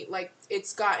me, like,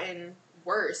 it's gotten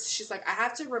worse. She's like, I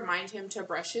have to remind him to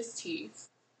brush his teeth.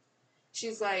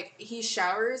 She's like, he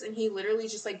showers, and he literally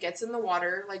just, like, gets in the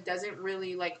water, like, doesn't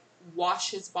really, like,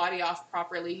 wash his body off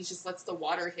properly. He just lets the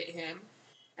water hit him.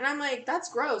 And I'm like,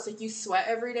 that's gross. Like, you sweat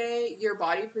every day. Your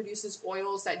body produces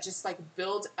oils that just, like,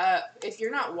 build up. If you're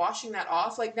not washing that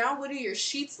off, like, now what do your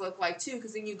sheets look like, too?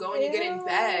 Because then you go and you get in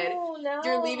bed. No.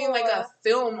 You're leaving, like, a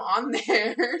film on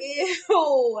there.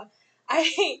 Ew.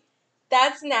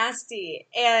 That's nasty.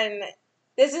 And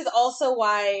this is also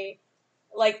why,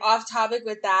 like, off topic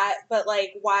with that, but,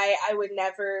 like, why I would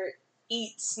never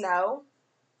eat snow.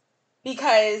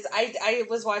 Because I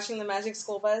was watching the Magic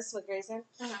School Bus with Grayson.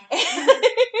 Uh-huh. And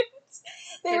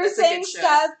they were saying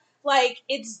stuff like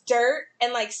it's dirt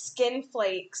and like skin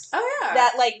flakes Oh yeah.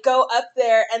 that like go up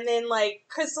there and then like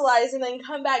crystallize and then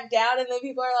come back down, and then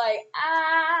people are like,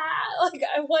 like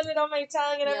I want it on my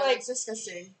tongue, and yeah, I'm like, that's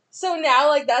disgusting. so now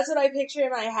like that's what I picture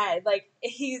in my head. Like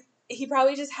he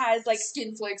probably just has like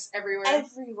skin flakes everywhere.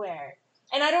 Everywhere.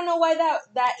 And I don't know why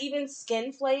that even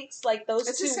skin flakes, like those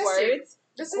It's two disgusting. words,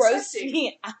 It's gross disgusting.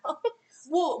 me out.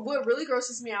 Well, what really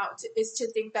grosses me out is to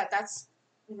think that that's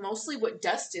mostly what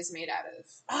dust is made out of.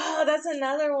 Oh, that's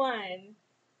another one.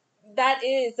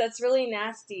 That's really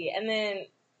nasty. And then,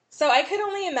 so I could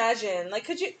only imagine, like,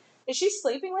 is she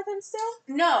sleeping with him still?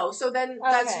 No, so then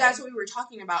Okay. that's what we were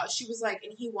talking about. She was like,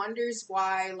 and he wonders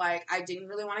why, like, I didn't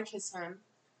really want to kiss him.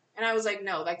 And I was like,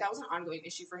 no, like, that was an ongoing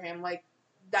issue for him. Like,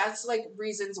 that's, like,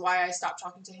 reasons why I stopped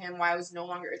talking to him, why I was no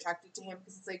longer attracted to him.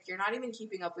 Because it's like, you're not even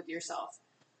keeping up with yourself.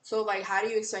 So, like, how do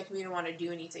you expect me to want to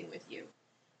do anything with you?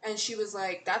 And she was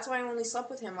like, that's why I only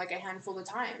slept with him, like, a handful of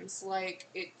times. Like,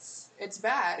 it's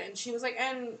bad. And she was like,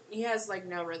 and he has, like,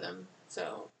 no rhythm.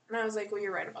 So, and I was like, well,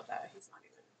 you're right about that. He's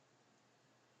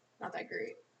not that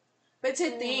great. But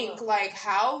to think, like,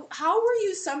 how were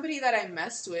you somebody that I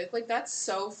messed with? Like, that's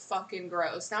so fucking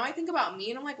gross. Now I think about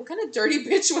me, and I'm like, what kind of dirty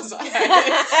bitch was I?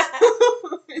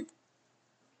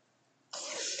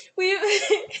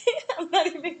 I'm not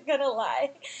even gonna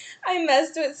lie. I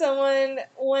messed with someone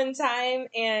one time,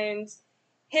 and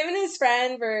him and his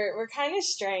friend were kind of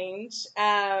strange.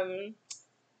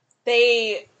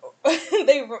 They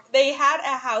they had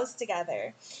a house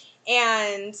together,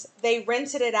 and they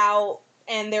rented it out.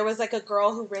 And there was like a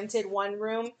girl who rented one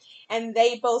room, and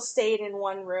they both stayed in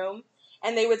one room,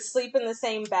 and they would sleep in the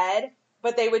same bed,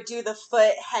 but they would do the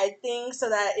foot head thing so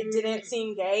that it didn't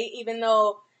seem gay, even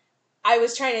though I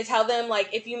was trying to tell them,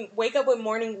 like, if you wake up with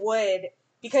morning wood,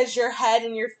 because your head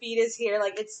and your feet is here,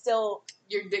 like, it's still...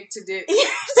 Your dick to dick. That's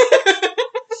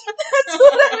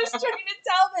what I was trying to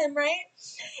tell them, right?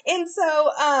 And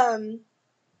so,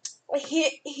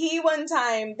 he one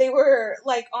time, they were,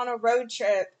 like, on a road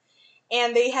trip,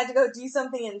 and they had to go do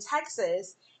something in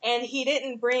Texas, and he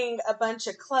didn't bring a bunch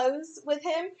of clothes with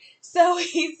him, so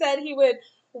he said he would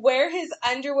wear his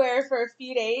underwear for a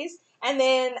few days, and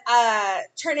then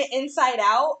turn it inside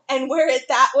out and wear it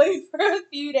that way for a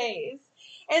few days.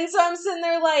 And so I'm sitting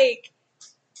there like,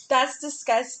 that's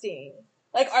disgusting.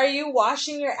 Like, are you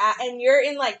washing your ass, and you're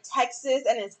in, like, Texas,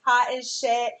 and it's hot as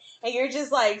shit, and you're just,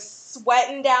 like,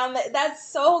 sweating down. That's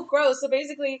so gross. So,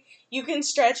 basically, you can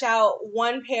stretch out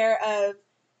one pair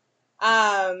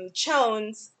of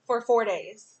chones for 4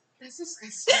 days. That's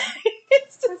disgusting.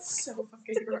 That's so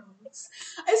fucking gross.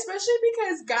 Especially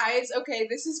because, guys, okay,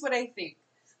 this is what I think.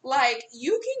 Like,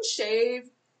 you can shave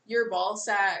your ball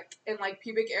sack and, like,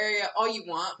 pubic area all you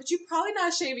want, but you're probably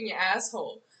not shaving your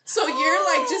asshole. So you're,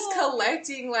 like, just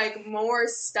collecting, like, more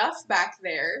stuff back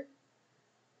there.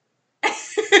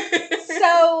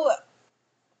 So,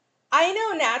 I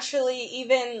know naturally,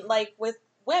 even, like, with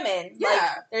women, like,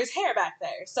 there's hair back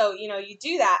there. So, you know, you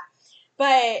do that.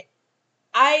 But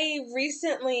I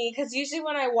recently, because usually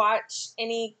when I watch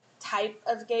any type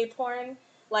of gay porn,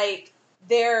 like,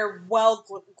 they're well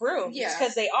groomed,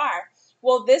 because they are.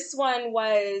 Well, this one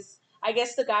was, I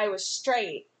guess the guy was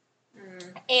straight.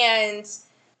 And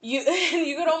you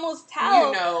could almost tell.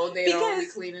 You know, they don't be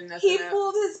cleaning nothing he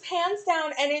pulled his pants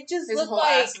down, and it just looked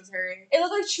like ass was hairy. It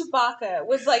looked like Chewbacca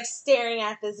was like staring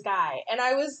at this guy, and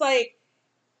I was like,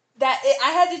 I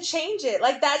had to change it.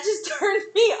 Like, that just turned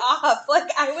me off.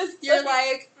 Like, I was. You're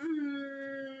like,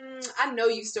 I know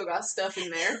you still got stuff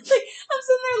in there. Like, I'm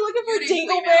sitting there looking for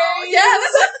dingleberries. Yeah,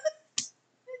 that's.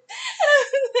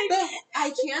 But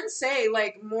I can say,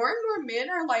 like, more and more men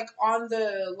are, like, on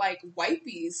the, like,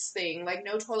 wipies thing. Like,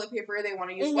 no toilet paper, they want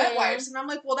to use wet wipes. And I'm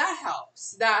like, well, that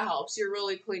helps. That helps. You're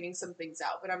really cleaning some things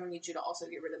out. But I'm going to need you to also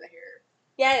get rid of the hair.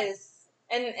 Yes.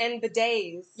 And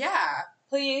bidets. Yeah.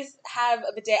 Please have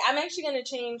a bidet. I'm actually going to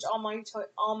change all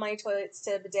my toilets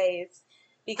to bidets.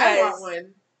 Because I want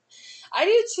one. I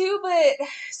do too, but...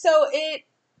 So, it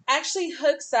actually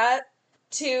hooks up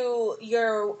to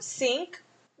your sink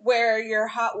where your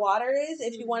hot water is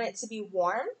if you want it to be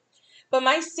warm. But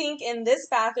my sink in this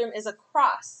bathroom is a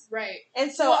cross. Right.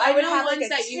 And so I would have like a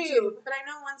tube. But I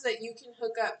know ones that you can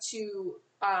hook up to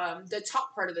the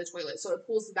top part of the toilet, so it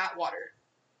pulls that water.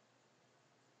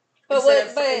 But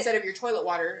instead of your toilet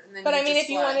water. And then but I mean, if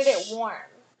you wanted it warm.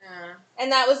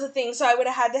 And that was the thing. So I would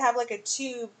have had to have like a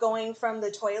tube going from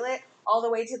the toilet all the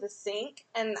way to the sink.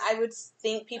 And I would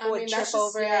think people would trip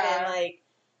over it and, like,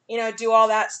 you know, do all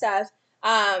that stuff.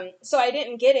 So I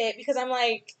didn't get it because I'm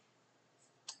like,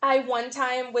 one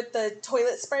time with the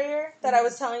toilet sprayer that I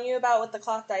was telling you about with the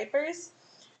cloth diapers,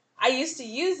 I used to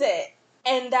use it,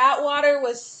 And that water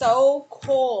was so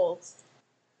cold.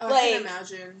 Oh, Like, I can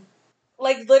imagine.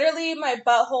 Like, literally, my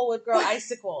butthole would grow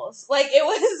icicles. Like, it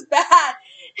was bad.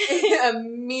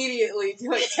 Immediately,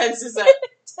 like, tenses up.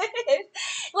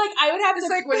 Like, I would have It's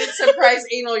to... like when it's surprise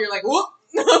anal, you're like, whoop!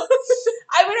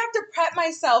 I would have to prep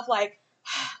myself, like,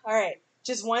 all right,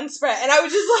 just one spread. And I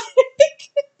would just,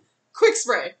 like... Quick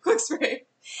spray.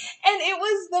 And it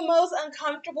was the most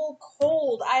uncomfortable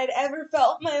cold I had ever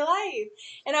felt in my life.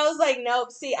 And I was like,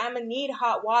 nope, see, I'm going to need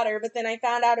hot water. But then I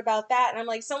found out about that, and I'm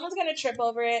like, someone's going to trip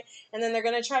over it, and then they're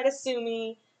going to try to sue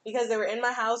me because they were in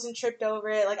my house and tripped over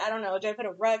it. Like, I don't know. Did I put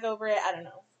a rug over it? I don't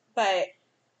know. But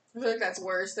I feel like that's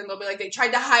worse. Then they'll be like, they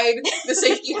tried to hide the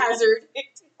safety hazard.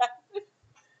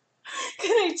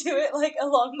 Can I do it, like,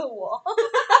 along the wall?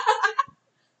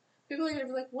 People are going to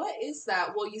be like, what is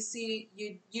that? Well, you see,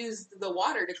 you used the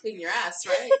water to clean your ass,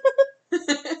 right?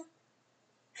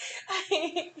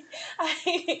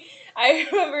 I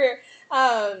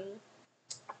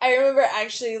remember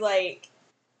actually, like,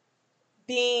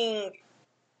 being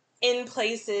in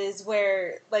places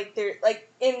where, like, they're,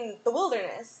 like, in the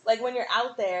wilderness, like, when you're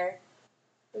out there,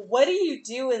 what do you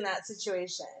do in that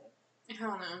situation? I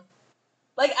don't know.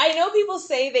 Like, I know people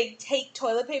say they take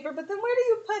toilet paper, but then where do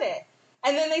you put it?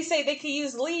 And then they say they could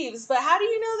use leaves, but how do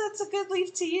you know that's a good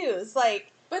leaf to use?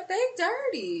 Like... But they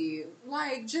dirty.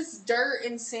 Like, just dirt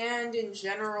and sand in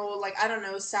general. Like, I don't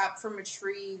know, sap from a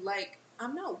tree. Like,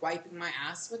 I'm not wiping my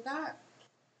ass with that.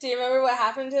 Do you remember what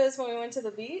happened to us when we went to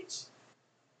the beach?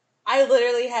 I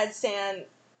literally had sand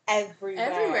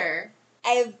everywhere.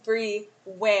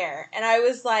 Everywhere. And I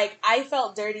was like, I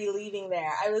felt dirty leaving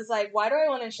there. I was like, why do I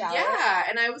want to shower? Yeah,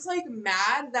 and I was, like,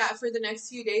 mad that for the next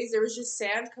few days there was just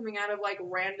sand coming out of, like,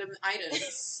 random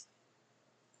items.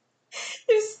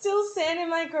 There's still sand in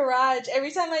my garage.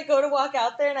 Every time I go to walk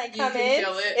out there and I come in,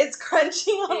 it's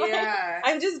crunching on my...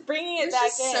 I'm just bringing it back in.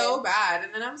 It's just so bad.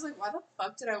 And then I was like, why the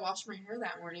fuck did I wash my hair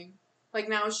that morning? Like,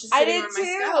 now it's just sitting on my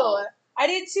scalp. I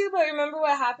did too, but remember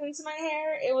what happened to my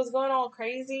hair? It was going all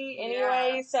crazy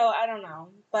anyway, so I don't know.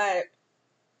 But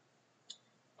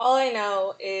all I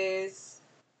know is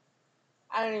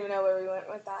I don't even know where we went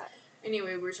with that.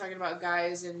 Anyway, we were talking about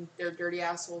guys and their dirty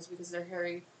assholes because they're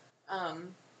hairy.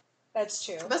 That's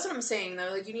true. That's what I'm saying,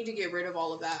 though. Like, you need to get rid of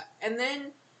all of that. And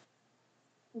then,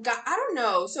 I don't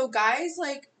know. So guys,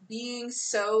 like, being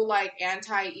so, like,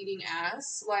 anti-eating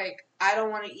ass. Like, I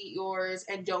don't want to eat yours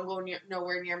and don't go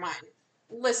nowhere near mine.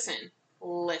 Listen.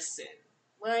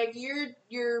 Like,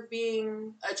 you're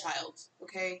being a child,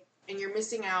 okay? And you're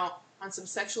missing out on some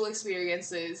sexual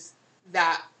experiences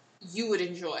that you would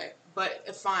enjoy.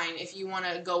 But fine, if you want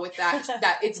to go with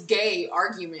that it's gay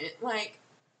argument. Like,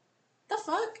 the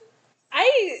fuck?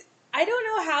 I don't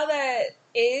know how that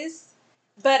is,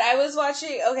 but I was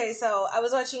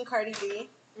watching Cardi B,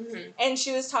 and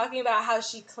she was talking about how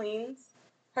she cleans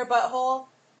her butthole.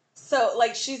 So,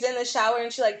 like, she's in the shower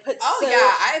and she, like, puts soap,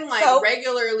 I'm, like, soap.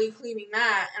 Regularly cleaning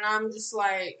that, and I'm just,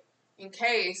 like, in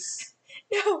case.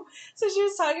 No, so she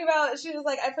was talking about, she was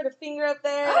like, I put a finger up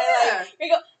there, and I, like, here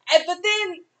you go. But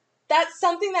then, that's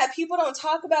something that people don't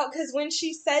talk about, because when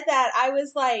she said that, I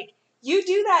was like, you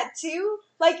do that too?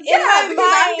 Like, in my because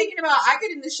mind, I'm thinking about, I get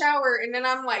in the shower, and then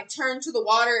I'm, like, turned to the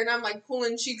water, and I'm, like,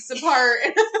 pulling cheeks apart,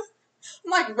 and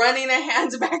I'm, like, running a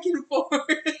hands back and forth.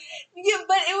 Yeah,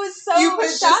 but it was so you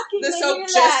put shocking the to soap hear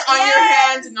just that. on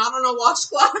your hand, not on a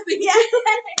washcloth. Yes.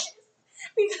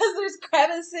 Because there's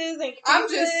crevices and creases. I'm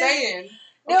just saying.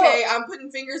 No. Okay, I'm putting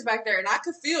fingers back there, and I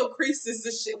could feel creases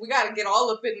and shit. We gotta get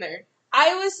all up in there.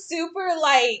 I was super,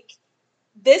 like,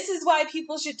 this is why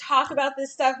people should talk about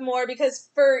this stuff more, because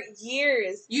for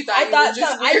years I thought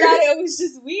it was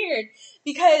just weird,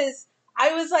 because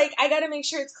I was like, I gotta make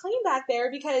sure it's clean back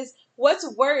there, because what's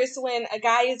worse when a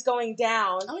guy is going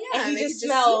down and he just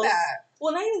smells. Just see that.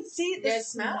 Well, not even see the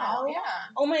smell. Yeah.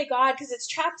 Oh my god, because it's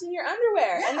trapped in your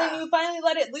underwear, and then you finally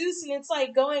let it loose, and it's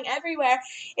like going everywhere.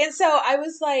 And so I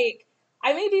was like,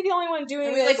 I may be the only one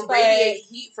doing this, like radiate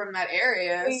heat from that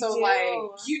area, so do. Like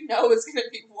it's gonna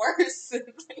be worse.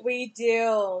 We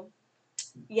do,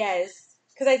 yes,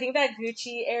 because I think that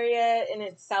Gucci area in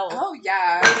itself. Oh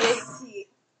yeah, radiates heat.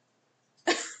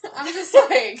 I'm just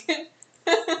like,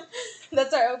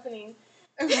 that's our opening.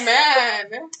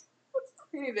 Man,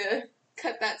 we need to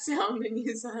cut that sound and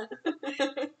use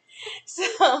that.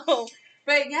 So,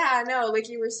 but yeah, no, like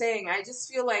you were saying, I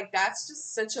just feel like that's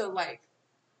just such a, like,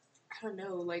 I don't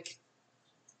know, like,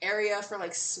 area for,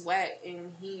 like, sweat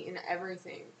and heat and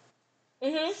everything.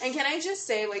 Mm-hmm. And can I just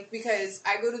say, like, because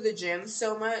I go to the gym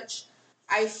so much,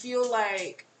 I feel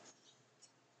like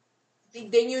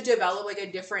then you develop, like,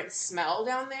 a different smell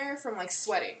down there from, like,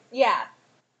 sweating. Yeah.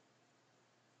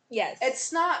 Yes.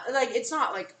 It's not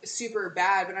like super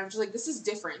bad, but I'm just like, this is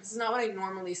different. This is not what I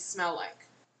normally smell like.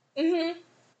 Mm-hmm.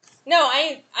 No,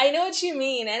 I know what you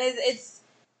mean, and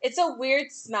it's a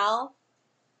weird smell,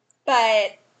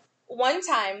 but one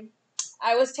time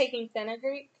I was taking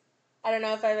fenugreek. I don't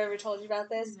know if I've ever told you about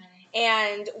this. No.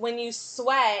 And when you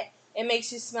sweat, it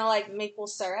makes you smell like maple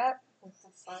syrup. What the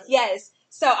fuck? Yes.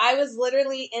 So I was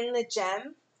literally in the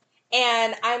gym,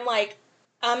 and I'm like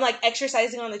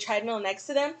exercising on the treadmill next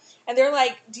to them, and they're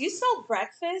like, "Do you smell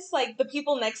breakfast?" Like the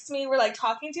people next to me were like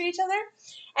talking to each other,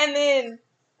 and then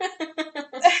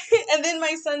and then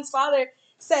my son's father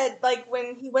said like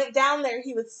when he went down there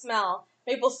he would smell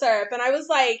maple syrup, and I was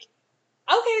like,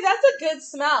 "Okay, that's a good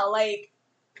smell." Like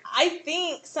I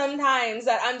think sometimes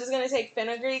that I'm just gonna take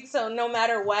fenugreek, so no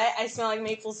matter what, I smell like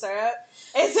maple syrup,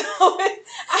 and so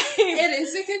it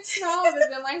is a good smell, but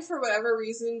then like for whatever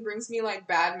reason brings me like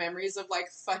bad memories of like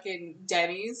fucking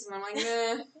Denny's, and I'm like,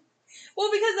 nah.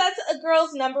 Well, because that's a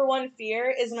girl's number one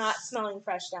fear is not smelling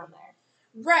fresh down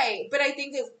there. Right, but I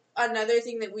think that another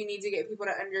thing that we need to get people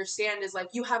to understand is like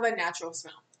you have a natural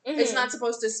smell. Mm-hmm. It's not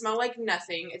supposed to smell like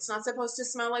nothing. It's not supposed to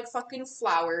smell like fucking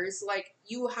flowers. Like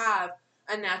you have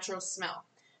a natural smell.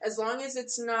 As long as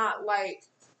it's not like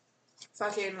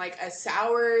fucking like a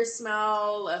sour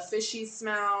smell, a fishy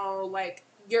smell, like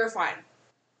you're fine.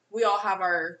 We all have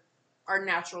our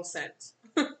natural scent.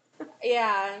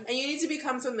 Yeah. And you need to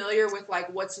become familiar with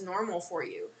like what's normal for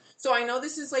you. So I know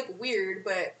this is like weird,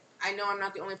 but I know I'm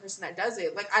not the only person that does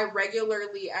it. Like I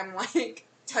regularly am like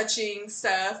touching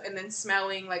stuff and then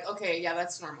smelling like, okay, yeah,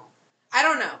 that's normal. I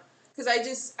don't know.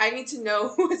 Because I need to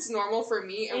know what's normal for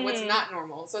me and what's not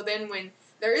normal. So then when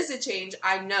there is a change,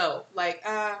 I know, like,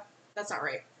 that's not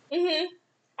right. Mm-hmm.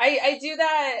 I do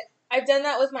that. I've done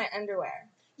that with my underwear.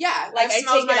 Yeah, like I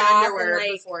smelled my underwear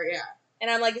and, like, before, yeah.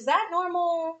 And I'm like, is that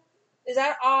normal? Is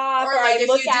that off? Or like I if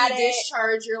look you at do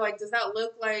discharge, you're like, does that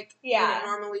look like what it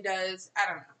normally does? I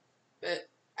don't know. But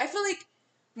I feel like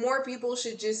more people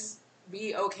should just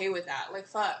be okay with that. Like,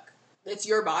 fuck. It's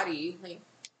your body. Like,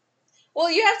 well,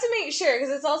 you have to make sure,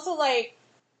 because it's also like,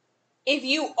 if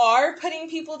you are putting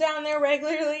people down there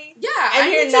regularly, yeah, and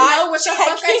I you're need not to know what the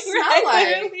fuck I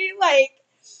smell like,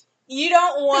 you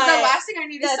don't want. Because the last thing I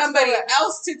need is somebody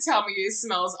else to tell me it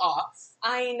smells off.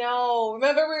 I know.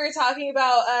 Remember we were talking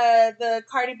about the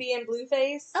Cardi B and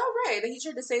Blueface? Oh, right. He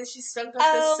tried to say that she stunk up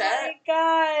the set. Oh, my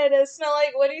God. It smelled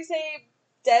like, what do you say,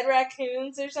 dead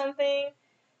raccoons or something?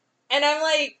 And I'm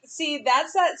like, see,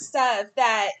 that's that stuff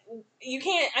that you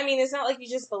can't, I mean, it's not like you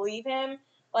just believe him,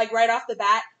 like, right off the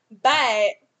bat,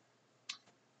 but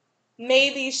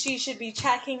maybe she should be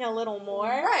checking a little more.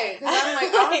 Right, because I'm like,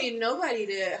 I don't need nobody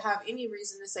to have any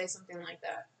reason to say something like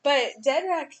that. But dead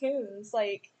raccoons,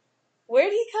 like,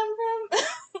 where'd he come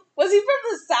from? Was he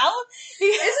from the South?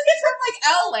 Isn't he from, like,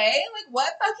 L.A.? Like,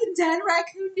 what fucking dead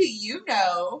raccoon do you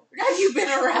know? Have you been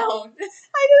around?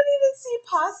 I don't even see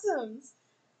possums.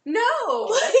 No.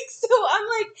 Like, so I'm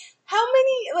like, how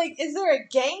many, like, is there a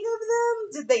gang of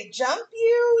them? Did they jump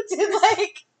you? Did,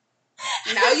 like...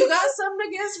 Now you got something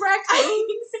against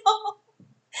raccoons?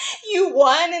 You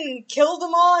won and killed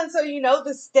them all, and so you know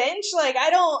the stench? Like,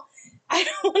 I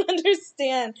don't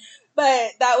understand.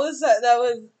 But that was,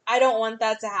 I don't want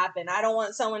that to happen. I don't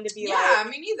want someone to be like... Yeah,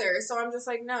 me neither. So I'm just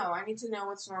like, no, I need to know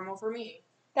what's normal for me.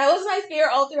 That was my fear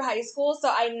all through high school, so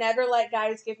I never let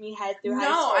guys give me head through high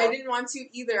school. No, I didn't want to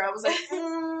either. I was like,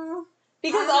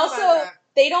 because also,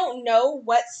 they don't know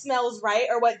what smells right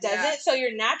or what doesn't, yeah. So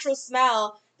your natural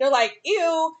smell, they're like,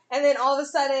 ew, and then all of a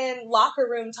sudden, locker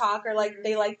room talk, or like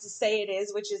they like to say it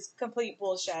is, which is complete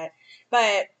bullshit.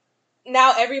 But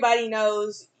now everybody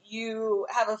knows you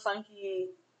have a funky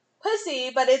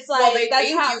pussy, but it's like, well, they that's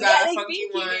think how, you got yeah, a funky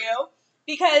one. You do.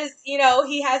 Because, you know,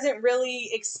 he hasn't really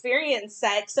experienced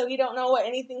sex, so he don't know what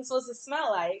anything's supposed to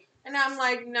smell like. And I'm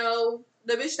like, no,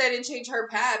 the bitch that didn't change her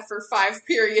pad for 5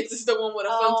 periods is the one with a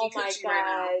funky coochie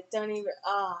right now. Don't even,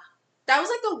 That was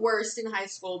like the worst in high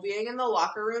school, being in the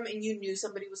locker room and you knew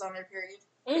somebody was on their period.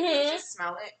 Mm-hmm. And you just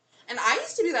smell it. And I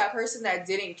used to be that person that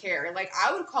didn't care. Like,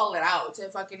 I would call it out to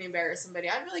fucking embarrass somebody.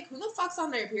 I'd be like, who the fuck's on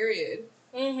their period?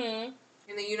 Mm-hmm.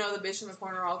 And then, you know, the bitch in the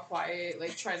corner all quiet,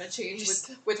 like, trying to change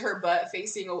with her butt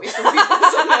facing away from people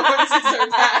so no one sees her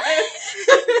pad.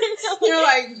 You're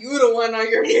like, you the one on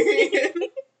your period.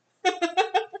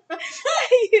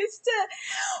 I used to...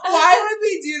 Why would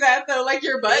we do that, though? Like,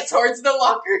 your butt towards the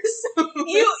lockers?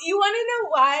 You want to know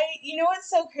why? You know what's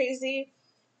so crazy?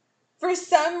 For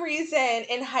some reason,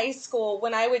 in high school,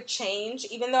 when I would change,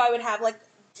 even though I would have, like,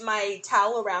 my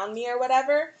towel around me or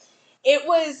whatever, it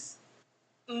was...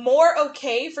 more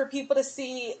okay for people to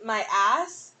see my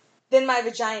ass than my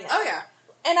vagina. Oh, yeah.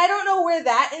 And I don't know where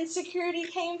that insecurity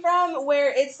came from,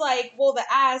 where it's like, well, the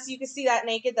ass, you can see that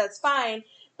naked, that's fine,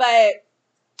 but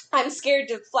I'm scared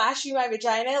to flash you my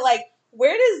vagina. Like,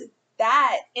 where does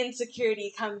that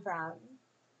insecurity come from?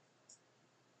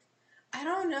 I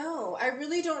don't know. I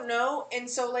really don't know. And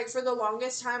so, like, for the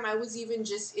longest time, I was even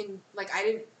just in, like, I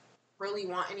didn't really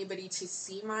want anybody to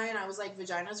see mine. I was like,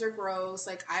 vaginas are gross.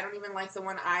 Like, I don't even like the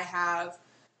one I have.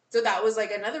 So that was,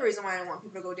 like, another reason why I don't want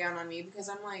people to go down on me, because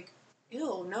I'm like,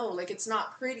 ew, no, like, it's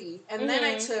not pretty. And then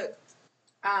I took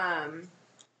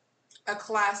a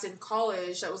class in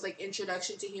college that was, like,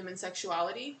 Introduction to Human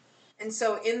Sexuality. And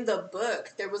so in the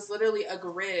book, there was literally a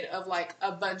grid of, like,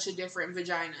 a bunch of different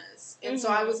vaginas. And so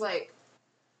I was like,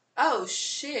 oh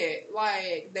shit,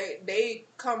 like they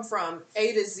come from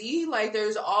A to Z, like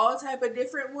there's all type of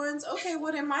different ones. Okay,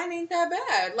 well then mine ain't that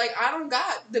bad. Like I don't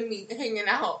got the meat hanging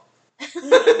out.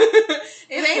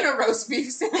 It ain't a roast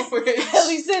beef sandwich. At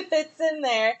least it fits in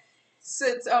there.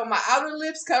 Since my outer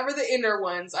lips cover the inner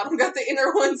ones. I don't got the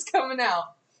inner ones coming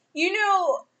out. You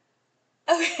know,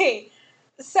 okay,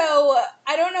 so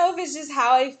I don't know if it's just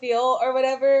how I feel or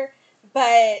whatever,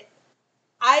 but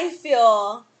I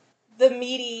feel the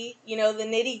meaty, you know, the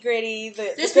nitty gritty,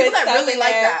 the There's good people that stuff really in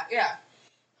like there. that, yeah.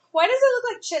 Why does it look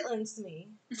like chitlins to me?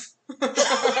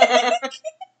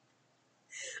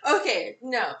 Okay,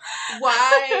 no.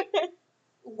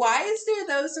 Why is there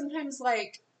though sometimes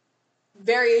like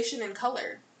variation in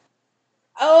color?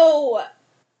 Oh,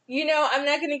 you know, I'm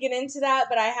not gonna get into that,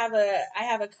 but I have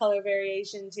a color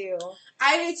variation too.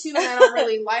 I do too, and I don't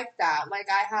really like that. Like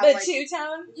I have The like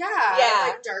two-tone? yeah, Yeah.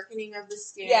 like darkening of the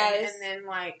skin, Yes. and then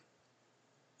like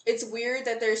it's weird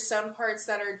that there's some parts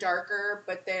that are darker,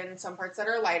 but then some parts that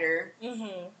are lighter.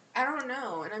 Mm-hmm. I don't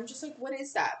know, and I'm just like, what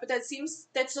is that? But that's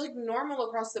like normal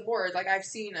across the board. Like I've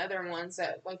seen other ones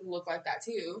that like look like that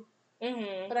too.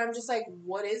 Mm-hmm. But I'm just like,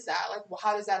 what is that? Like,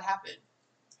 how does that happen?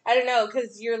 I don't know,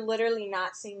 because you're literally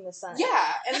not seeing the sun.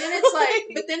 Yeah, and then it's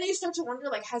like, but then you start to wonder,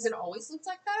 like, has it always looked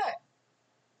like that?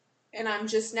 And I'm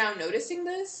just now noticing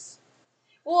this.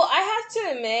 Well, I have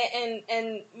to admit,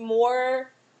 and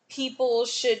more people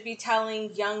should be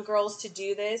telling young girls to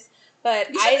do this,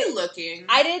 but You should be looking.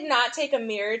 I did not take a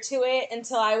mirror to it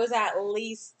until I was at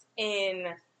least in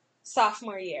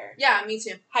sophomore year. Yeah, me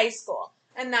too. High school.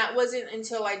 And that wasn't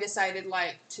until I decided,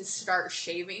 like, to start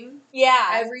shaving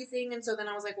everything. And so then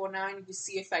I was like, well, now I need to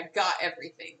see if I got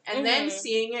everything. And then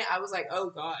seeing it, I was like, oh,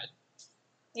 God.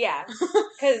 Yeah.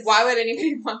 Cause, why would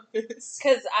anybody want this?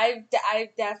 Because I've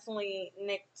definitely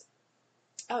nicked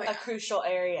a crucial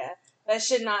area that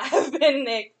should not have been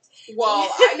nicked.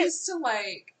 Well, I used to,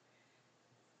 like,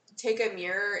 take a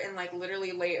mirror and, like,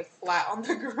 literally lay it flat on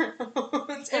the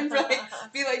ground and, like,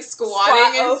 be, like,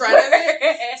 squatting in front of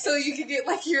it so you could get,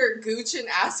 like, your gooch and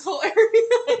asshole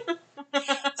area.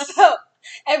 So,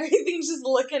 everything's just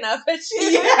looking up at you.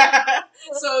 Yeah.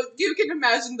 So, you can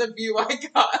imagine the view I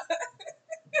got.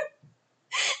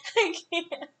 I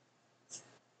can't.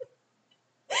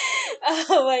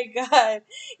 Oh my god.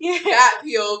 That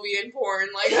POV in porn,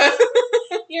 like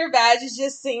your badge is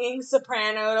just singing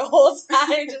soprano the whole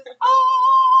time. Just,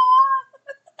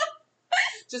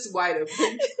 just wide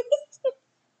open.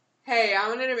 Hey, I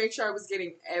wanted to make sure I was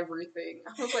getting everything.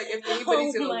 I was like, if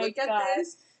anybody's gonna look at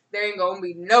this, there ain't gonna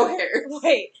be no hair.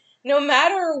 Wait, no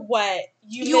matter what,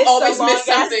 you always miss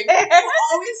something. You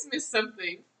always miss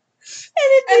something.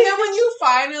 And then when you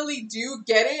finally do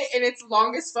get it and it's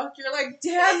long as fuck, you're like,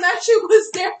 damn, that shit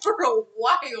was there for a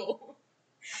while.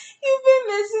 You've been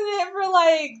missing it for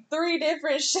like 3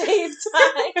 different shave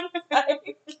times.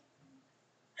 Like,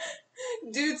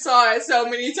 dude saw it so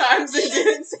many times and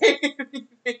didn't say anything.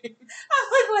 I'm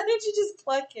like, why didn't you just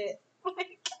pluck it?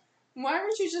 Like, why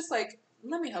aren't you just like,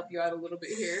 let me help you out a little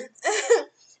bit here?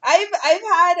 I've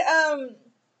had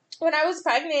when I was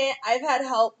pregnant, I've had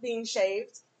help being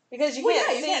shaved. Because you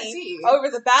can't see over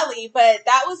the belly, but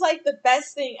that was like the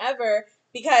best thing ever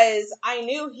because I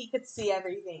knew he could see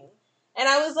everything. And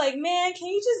I was like, man, can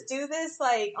you just do this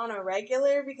like on a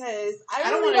regular? Because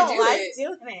I really don't like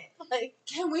doing it. Like,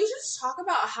 can we just talk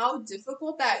about how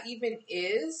difficult that even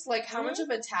is? Like how much of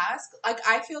a task? Like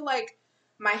I feel like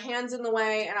my hand's in the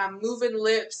way and I'm moving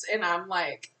lips and I'm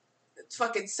like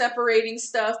fucking separating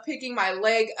stuff, picking my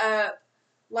leg up.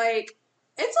 Like,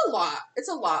 it's a lot. It's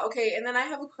a lot. Okay, and then I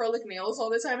have acrylic nails all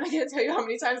the time. I can't tell you how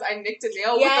many times I nicked a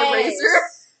nail with a razor.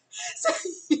 So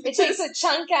it takes a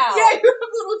chunk out. Yeah, you have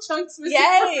little chunks missing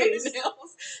from the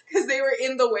nails because they were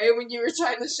in the way when you were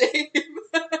trying to shave.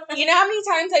 You know how many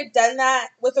times I've done that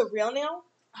with a real nail?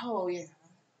 Oh, yeah.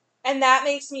 And that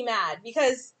makes me mad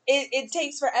because it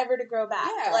takes forever to grow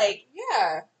back. Yeah. Like,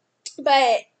 yeah.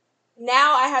 But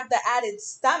now I have the added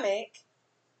stomach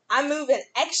I'm moving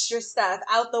extra stuff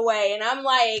out the way, and I'm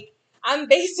like, I'm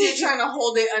basically You're trying to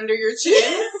hold it under your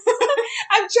chin.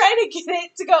 I'm trying to get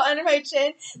it to go under my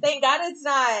chin. Thank God it's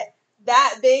not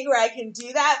that big where I can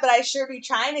do that, but I sure be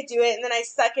trying to do it, and then I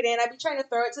suck it in. I be trying to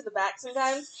throw it to the back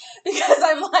sometimes because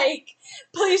I'm like,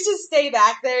 please just stay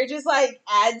back there. Just like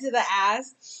add to the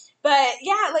ass. But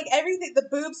yeah, like everything, the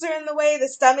boobs are in the way, the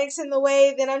stomach's in the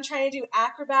way. Then I'm trying to do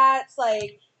acrobats.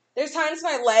 Like there's times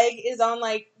my leg is on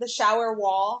like the shower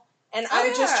wall, and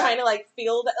I'm just trying to like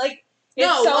feel that. Like it's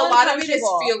no, so a lot of it is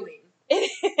uncomfortable. feeling.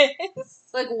 It is.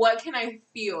 Like, what can I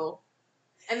feel?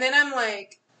 And then I'm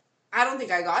like, I don't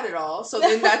think I got it all. So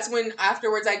then that's when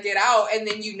afterwards I get out, and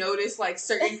then you notice like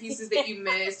certain pieces that you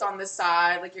missed on the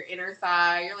side, like your inner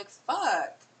thigh. You're like,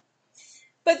 fuck.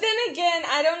 But then again,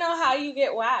 I don't know how you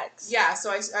get waxed. Yeah,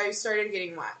 so I started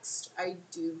getting waxed. I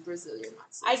do Brazilian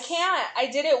waxes. I can't. I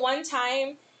did it one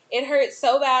time. It hurt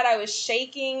so bad. I was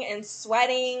shaking and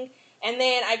sweating. And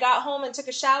then I got home and took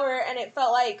a shower, and it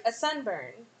felt like a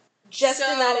sunburn just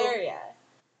in that area.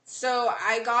 So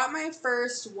I got my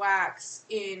first wax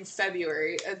in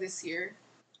February of this year.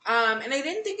 And I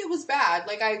didn't think it was bad.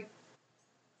 Like, I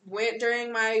went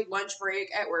during my lunch break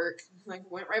at work, like,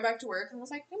 went right back to work, and was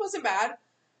like, it wasn't bad.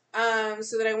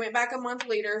 So then I went back a month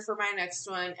later for my next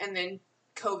one, and then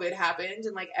COVID happened,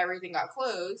 and, like, everything got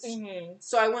closed. Mm-hmm.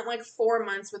 So I went, like, 4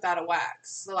 months without a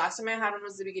wax. The last time I had one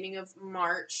was the beginning of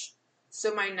March,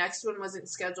 so my next one wasn't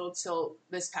scheduled till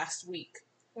this past week.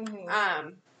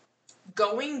 Mm-hmm.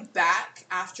 Going back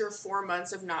after 4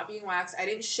 months of not being waxed, I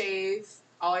didn't shave.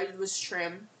 All I did was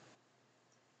trim.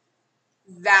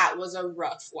 That was a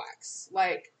rough wax.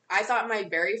 Like, I thought my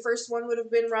very first one would have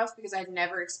been rough because I'd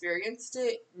never experienced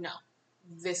it. No,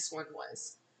 this one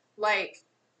was. Like,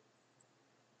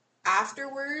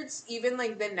 afterwards, even,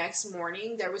 like, the next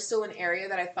morning, there was still an area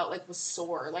that I felt like was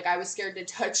sore. Like, I was scared to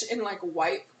touch and, like,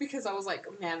 wipe because I was like,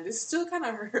 man, this still kind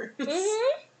of hurts.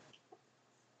 Mm-hmm.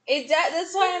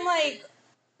 That's why I'm like,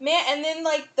 man, and then,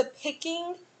 like, the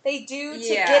picking they do to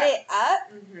get it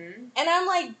up. Mm-hmm. And I'm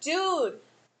like, dude,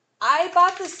 I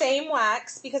bought the same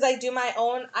wax because I do my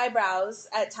own eyebrows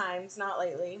at times, not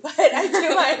lately, but I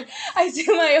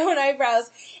do my own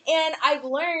eyebrows. And I've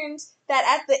learned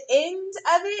that at the end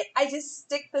of it, I just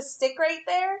stick the stick right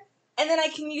there, and then I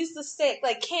can use the stick.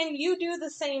 Like, can you do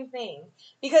the same thing?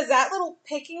 Because that little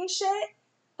picking shit,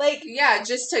 like, yeah,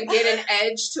 just to get an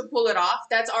edge to pull it off,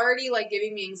 that's already, like,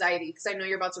 giving me anxiety because I know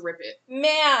you're about to rip it.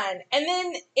 Man. And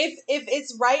then if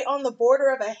it's right on the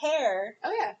border of a hair,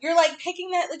 oh yeah, you're like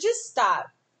picking that. Just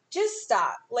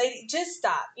stop, lady, just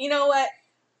stop. You know what?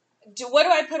 What do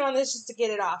I put on this just to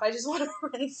get it off? I just want to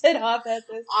rinse it off at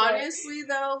this point. Honestly,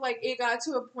 though, like, it got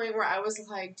to a point where I was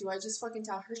like, do I just fucking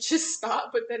tell her just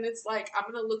stop? But then it's like,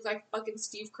 I'm gonna look like fucking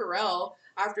Steve Carell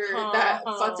after that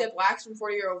fucked up wax from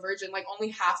 40-Year-Old Virgin. Like,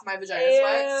 only half my vagina is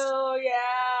waxed. Ew,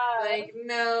 yeah. Like,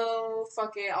 no,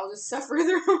 fuck it. I'll just suffer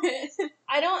through it.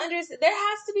 I don't understand. There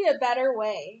has to be a better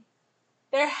way.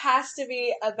 There has to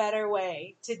be a better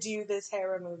way to do this hair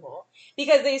removal.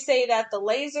 Because they say that the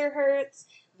laser hurts,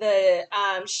 the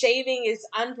shaving is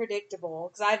unpredictable,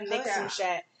 because I've mixed some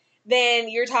shit. Then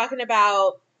you're talking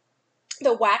about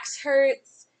the wax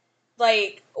hurts.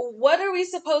 Like, what are we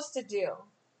supposed to do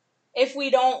if we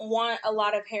don't want a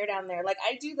lot of hair down there? Like,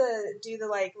 I do the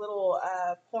like little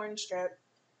porn strip.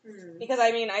 Because,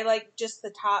 I mean, I like just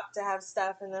the top to have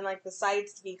stuff and then, like, the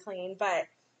sides to be clean, but...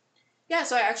 Yeah,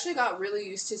 so I actually got really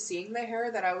used to seeing the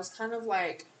hair that I was kind of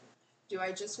like, do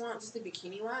I just want just the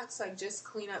bikini wax? Like, just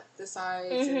clean up the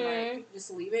sides and, like, just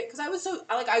leave it? Because I was so,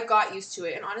 like, I got used to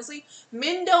it. And honestly,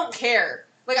 men don't care.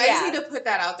 Like, I just need to put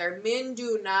that out there. Men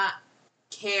do not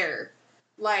care.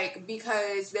 Like,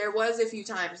 because there was a few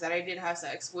times that I did have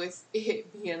sex with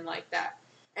it being like that.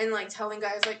 And, like, telling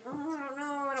guys, like, oh, I don't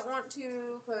know, I don't want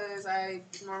to, because I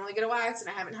normally get a wax and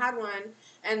I haven't had one.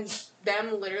 And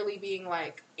them literally being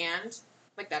like, and?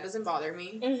 Like, that doesn't bother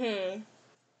me. Mm-hmm.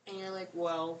 And you're like,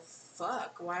 well,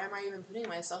 fuck, why am I even putting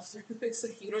myself through this?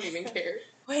 Like, you don't even care.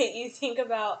 Wait, you think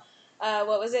about,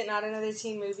 what was it, Not Another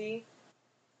Teen Movie?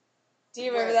 Do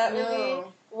you remember that movie?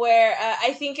 No. Where,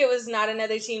 I think it was Not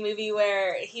Another Teen Movie,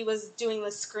 where he was doing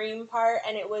the scream part,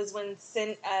 and it was when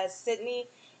Sydney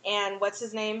and what's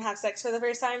his name have sex for the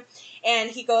first time,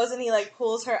 and he goes and he like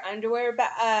pulls her underwear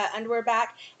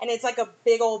back, and it's like a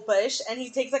big old bush, and he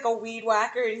takes like a weed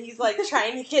whacker and he's like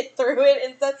trying to get through it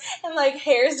and stuff, and like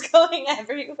hair's going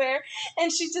everywhere,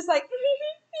 and she's just like,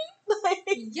 like,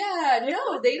 yeah,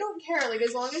 no, they don't care. Like,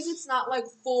 as long as it's not like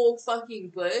full fucking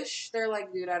bush, they're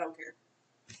like, dude, I don't care.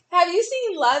 Have you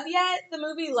seen Love yet? The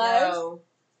movie Love? No.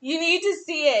 You need to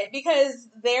see it because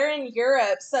they're in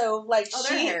Europe, so like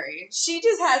they're hairy. She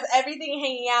just has everything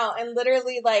hanging out, and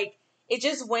literally like it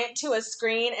just went to a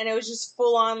screen, and it was just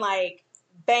full on like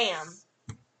bam,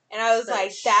 and I was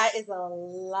like, that is a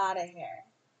lot of hair.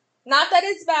 Not that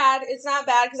it's bad. It's not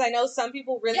bad because I know some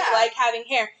people really like having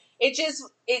hair.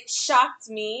 It shocked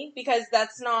me because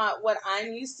that's not what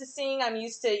I'm used to seeing. I'm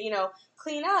used to,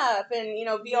 clean up and,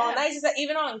 be all nice,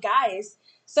 even on guys.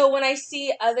 So when I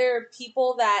see other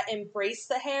people that embrace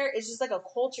the hair, it's just like a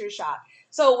culture shock.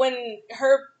 So when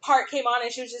her part came on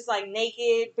and she was just like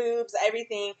naked, boobs,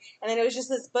 everything, and then it was just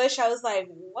this bush, I was like,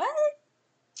 what?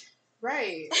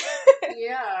 Right.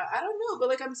 Yeah, I don't know, but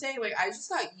like I'm saying, like I just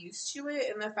got used to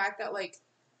it, and the fact that like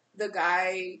the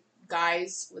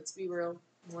guys, let's be real,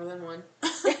 more than one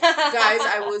guys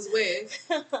I was with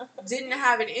didn't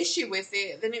have an issue with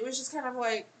it, then it was just kind of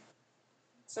like,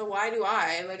 so why do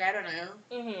I? Like, I don't know.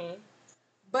 Mm-hmm.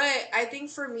 But I think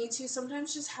for me too,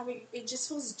 sometimes just having it just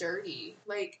feels dirty.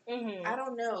 Like I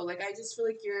don't know. Like I just feel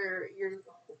like you're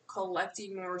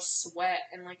collecting more sweat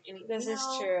and like any. This is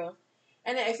true.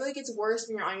 And I feel like it's worse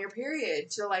when you're on your period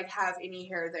to like have any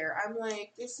hair there. I'm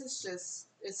like, it's just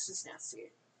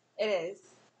nasty. It is.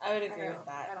 I would agree with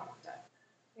that. I don't want that.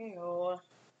 Ew.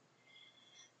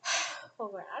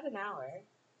 Well, we're at an hour.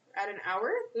 At an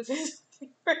hour? We've been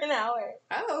for an hour.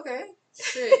 Oh, okay.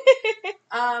 Shit.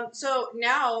 So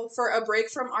now for a break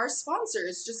from our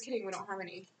sponsors. Just kidding, we don't have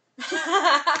any.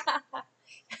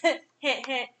 Hint,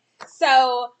 hint.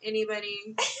 So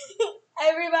anybody?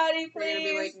 Everybody, please. We're gonna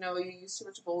be like, no, you use too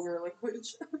much vulgar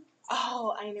language.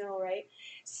 Oh, I know, right?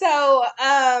 So,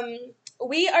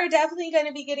 we are definitely going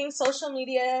to be getting social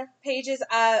media pages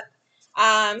up.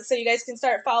 So you guys can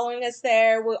start following us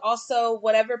there. We'll also,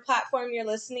 whatever platform you're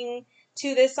listening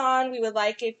to this on, we would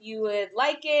like if you would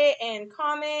like it and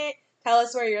comment. Tell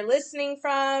us where you're listening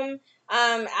from.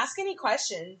 Ask any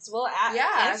questions. We'll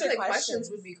answer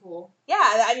questions would be cool. Yeah,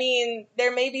 I mean,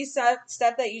 there may be stuff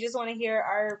that you just want to hear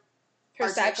our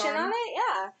perception on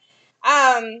it.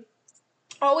 Yeah.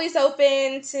 Always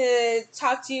open to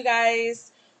talk to you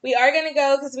guys. We are going to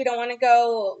go because we don't want to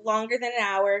go longer than an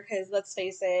hour because let's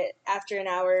face it, after an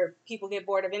hour, people get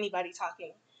bored of anybody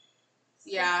talking.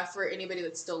 Yeah, for anybody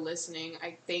that's still listening,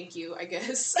 I thank you, I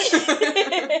guess.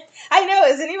 I know.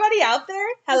 Is anybody out there?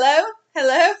 Hello?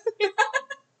 Hello?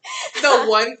 The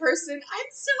one person, I'm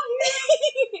still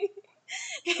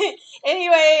here.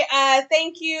 Anyway,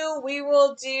 thank you. We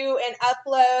will do an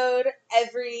upload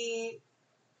every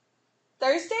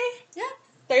Thursday? Yeah.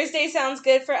 Thursday sounds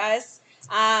good for us.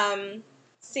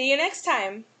 See you next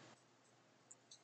time.